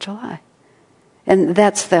spiritual eye. And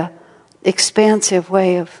that's the expansive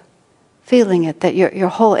way of feeling it, that your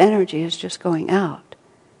whole energy is just going out.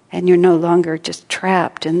 And you're no longer just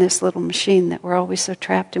trapped in this little machine that we're always so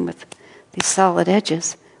trapped in with these solid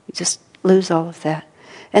edges. We just lose all of that.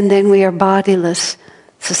 And then we are bodiless,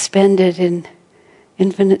 suspended in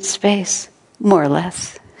infinite space, more or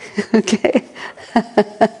less. Okay?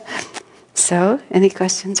 So, any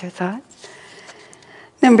questions or thoughts?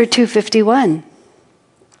 Number 251.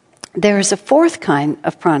 There is a 4th kind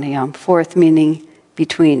of pranayama, 4th meaning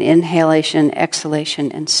between inhalation,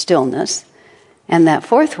 exhalation, and stillness. And that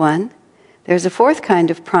 4th one, there's a 4th kind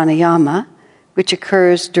of pranayama which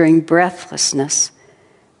occurs during breathlessness,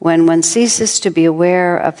 when one ceases to be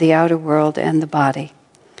aware of the outer world and the body.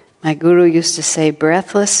 My guru used to say,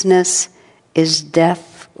 breathlessness is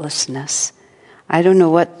deathlessness. I don't know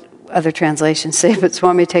what other translations say, but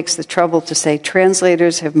Swami takes the trouble to say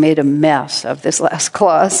translators have made a mess of this last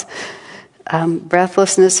clause.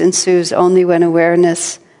 Breathlessness ensues only when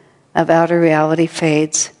awareness of outer reality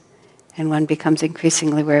fades and one becomes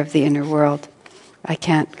increasingly aware of the inner world. I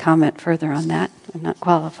can't comment further on that. I'm not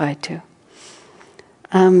qualified to.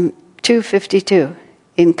 252.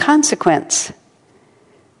 In consequence,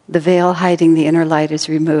 the veil hiding the inner light is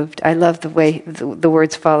removed. I love the way the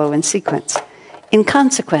words follow in sequence. In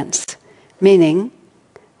consequence, meaning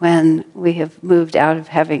when we have moved out of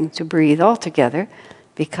having to breathe altogether,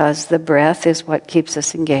 because the breath is what keeps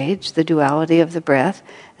us engaged, the duality of the breath.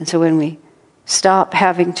 And so when we stop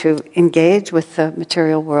having to engage with the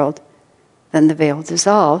material world, then the veil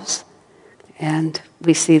dissolves and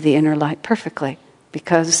we see the inner light perfectly,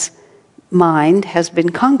 because mind has been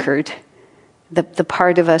conquered, the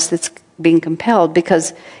part of us that's being compelled,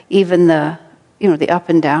 because even the up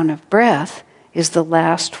and down of breath is the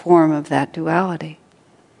last form of that duality.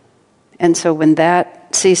 And so when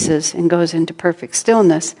that ceases and goes into perfect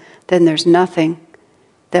stillness, then there's nothing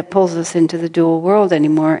that pulls us into the dual world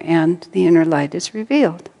anymore, and the inner light is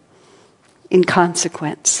revealed. In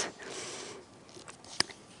consequence.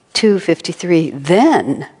 253.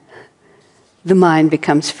 Then the mind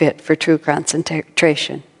becomes fit for true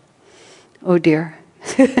concentration. Oh dear.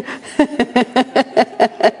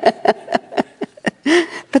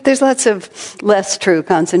 But there's lots of less true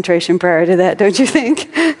concentration prior to that, don't you think?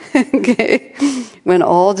 Okay. When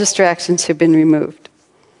all distractions have been removed.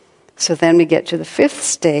 So then we get to the fifth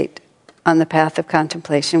state on the path of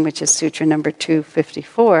contemplation, which is Sutra number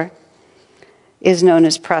 254, is known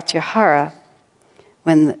as pratyahara,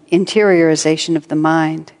 when the interiorization of the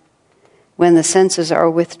mind, when the senses are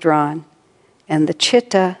withdrawn, and the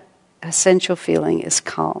chitta, essential feeling, is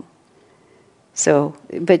calm. So,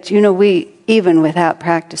 but we, even without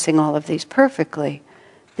practicing all of these perfectly,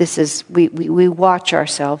 this is, we watch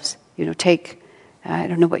ourselves, take, I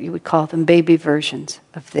don't know what you would call them, baby versions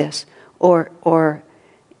of this, or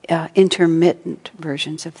intermittent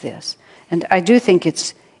versions of this. And I do think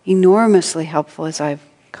it's enormously helpful, as I've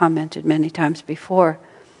commented many times before,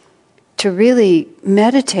 to really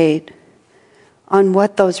meditate on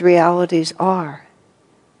what those realities are,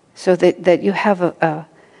 so that you have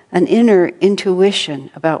an inner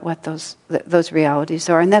intuition about what those realities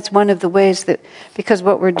are. And that's one of the ways that, because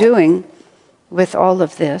what we're doing with all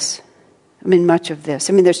of this, much of this,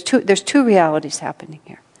 there's two realities happening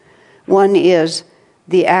here. One is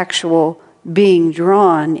the actual being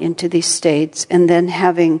drawn into these states and then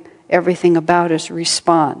having everything about us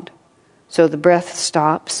respond. So the breath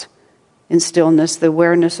stops in stillness, the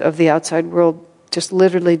awareness of the outside world just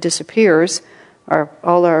literally disappears.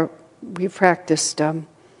 We've practiced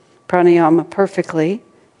pranayama perfectly,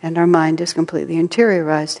 and our mind is completely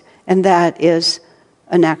interiorized. And that is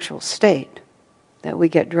an actual state that we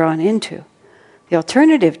get drawn into. The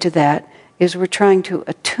alternative to that is we're trying to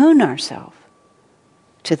attune ourselves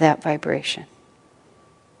to that vibration.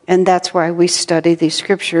 And that's why we study these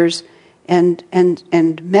scriptures and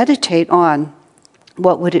meditate on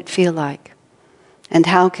what would it feel like, and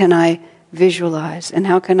how can I visualize, and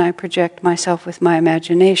how can I project myself with my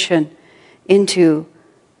imagination into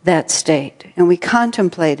that state. And we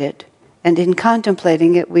contemplate it, and in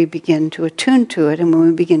contemplating it we begin to attune to it, and when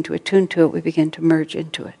we begin to attune to it we begin to merge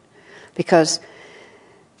into it. Because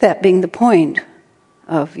that being the point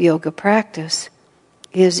of yoga practice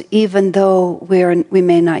is, even though we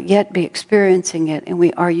may not yet be experiencing it and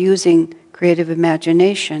we are using creative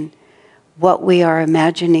imagination, what we are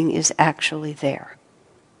imagining is actually there.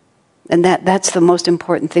 And that's the most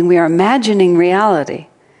important thing. We are imagining reality.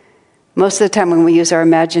 Most of the time when we use our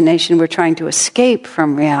imagination, we're trying to escape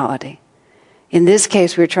from reality. In this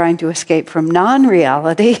case, we're trying to escape from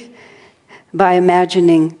non-reality by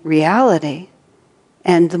imagining reality.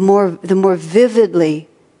 And the more vividly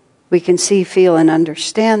we can see, feel, and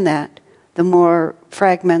understand that, the more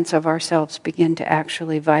fragments of ourselves begin to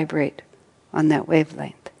actually vibrate on that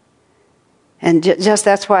wavelength. And just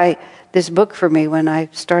that's why this book for me, when I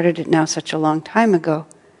started it now such a long time ago,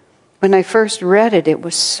 when I first read it, it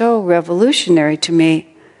was so revolutionary to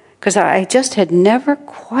me, because I just had never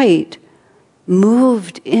quite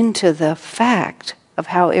moved into the fact of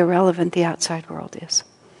how irrelevant the outside world is.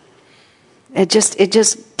 It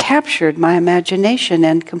just captured my imagination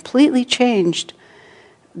and completely changed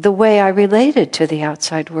the way I related to the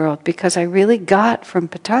outside world, because I really got from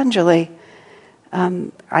Patanjali,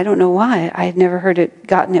 I don't know why, I had never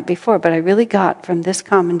gotten it before, but I really got from this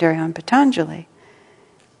commentary on Patanjali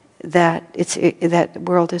that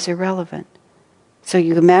world is irrelevant. So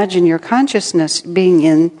you imagine your consciousness being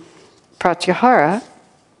in pratyahara,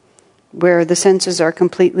 where the senses are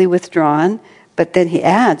completely withdrawn, but then he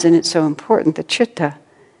adds, and it's so important, the chitta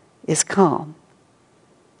is calm.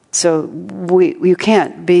 So you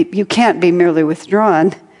can't be merely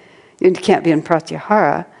withdrawn. You can't be in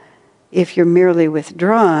pratyahara if you're merely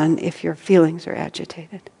withdrawn, if your feelings are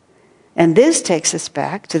agitated. And this takes us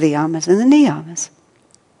back to the yamas and the niyamas,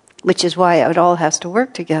 which is why it all has to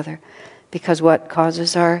work together. Because what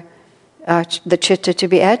causes the chitta to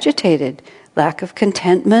be agitated? Lack of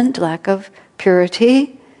contentment, lack of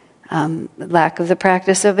purity, lack of the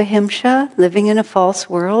practice of ahimsa, living in a false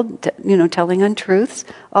world, telling untruths,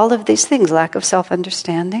 all of these things, lack of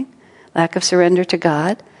self-understanding, lack of surrender to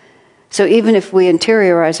God. So even if we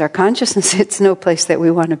interiorize our consciousness, it's no place that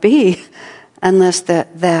we want to be unless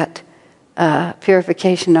that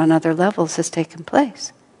purification on other levels has taken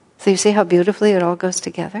place. So you see how beautifully it all goes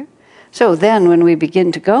together? So then when we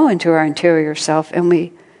begin to go into our interior self and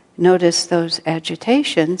we notice those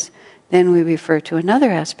agitations, then we refer to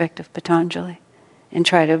another aspect of Patanjali and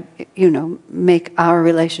try to, make our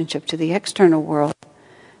relationship to the external world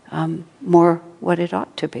more what it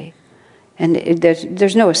ought to be. And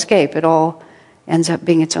there's no escape. It all ends up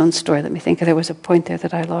being its own story. Let me think. There was a point there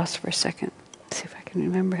that I lost for a second. Let's see if I can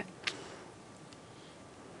remember it.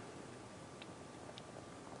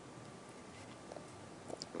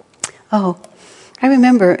 Oh, I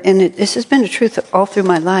remember, and this has been a truth all through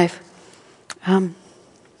my life.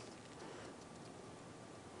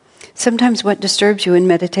 Sometimes what disturbs you in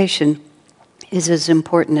meditation is as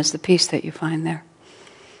important as the peace that you find there.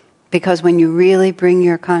 Because when you really bring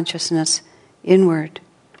your consciousness inward,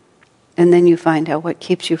 and then you find out what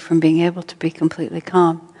keeps you from being able to be completely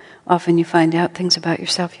calm, often you find out things about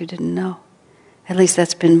yourself you didn't know. At least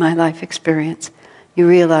that's been my life experience. You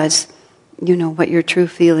realize, what your true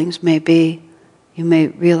feelings may be. You may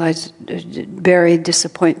realize buried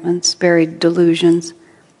disappointments, buried delusions,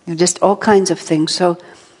 just all kinds of things. So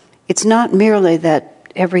it's not merely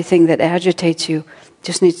that everything that agitates you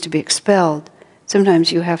just needs to be expelled.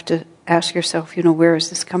 Sometimes you have to ask yourself, where is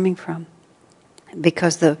this coming from?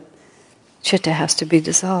 Because the chitta has to be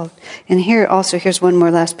dissolved. And here's one more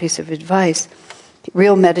last piece of advice.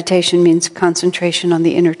 Real meditation means concentration on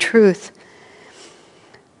the inner truth.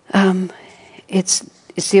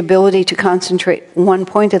 It's the ability to concentrate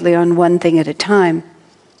one-pointedly on one thing at a time.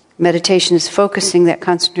 Meditation is focusing that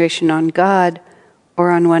concentration on God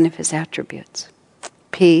or on one of His attributes.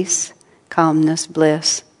 Peace, calmness,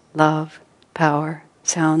 bliss, love, power,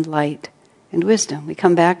 sound, light, and wisdom. We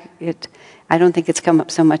come back, I don't think it's come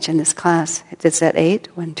up so much in this class. Is that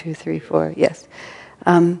 8? 1, 2, 3, 4, yes.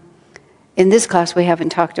 In this class we haven't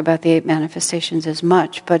talked about the 8 manifestations as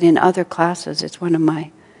much, but in other classes it's one of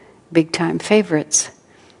my big-time favorites.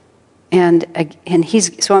 And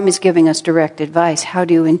Swami's giving us direct advice. How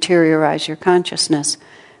do you interiorize your consciousness?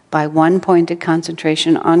 By one-pointed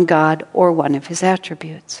concentration on God or one of His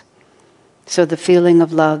attributes. So the feeling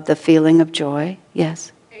of love, the feeling of joy,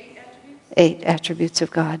 yes? 8 attributes? 8 attributes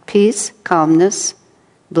of God. Peace, calmness,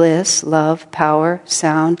 bliss, love, power,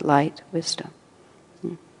 sound, light, wisdom.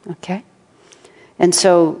 Okay? And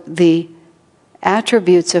so the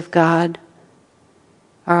attributes of God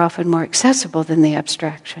are often more accessible than the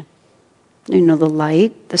abstraction. The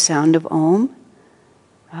light, the sound of Om.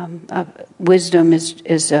 Wisdom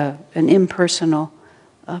is an impersonal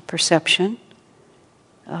perception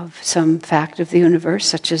of some fact of the universe,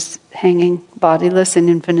 such as hanging bodiless in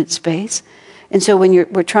infinite space. And so when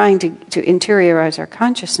we're trying to interiorize our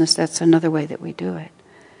consciousness, that's another way that we do it.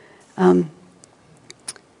 And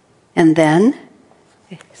then,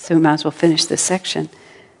 so we might as well finish this section,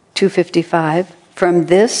 255, from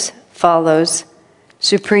this follows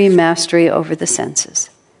supreme mastery over the senses.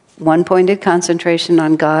 One-pointed concentration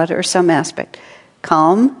on God or some aspect.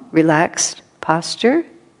 Calm, relaxed posture,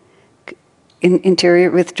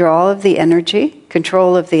 interior withdrawal of the energy,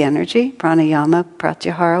 control of the energy, pranayama,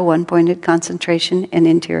 pratyahara, one-pointed concentration and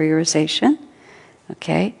interiorization.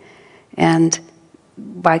 Okay? And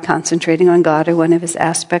by concentrating on God or one of His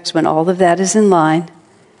aspects, when all of that is in line,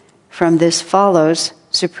 from this follows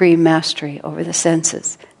supreme mastery over the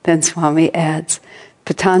senses. Then Swami adds,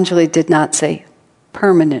 Patanjali did not say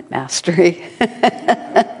permanent mastery.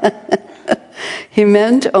 He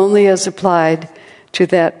meant only as applied to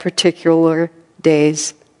that particular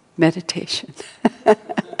day's meditation.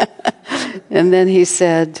 And then he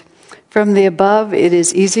said, from the above, it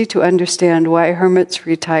is easy to understand why hermits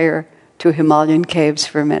retire to Himalayan caves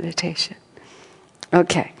for meditation.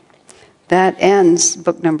 Okay, that ends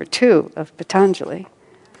book number 2 of Patanjali.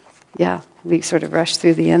 yeah, we sort of rushed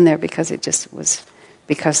through the end there because it just was,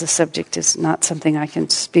 because the subject is not something I can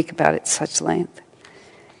speak about at such length.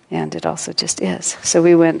 And it also just is. So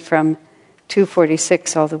we went from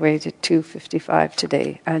 246 all the way to 255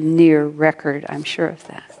 today, a near record, I'm sure of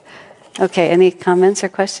that. Okay, any comments or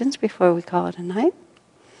questions before we call it a night?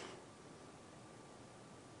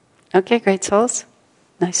 Okay, great souls.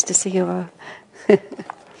 Nice to see you all.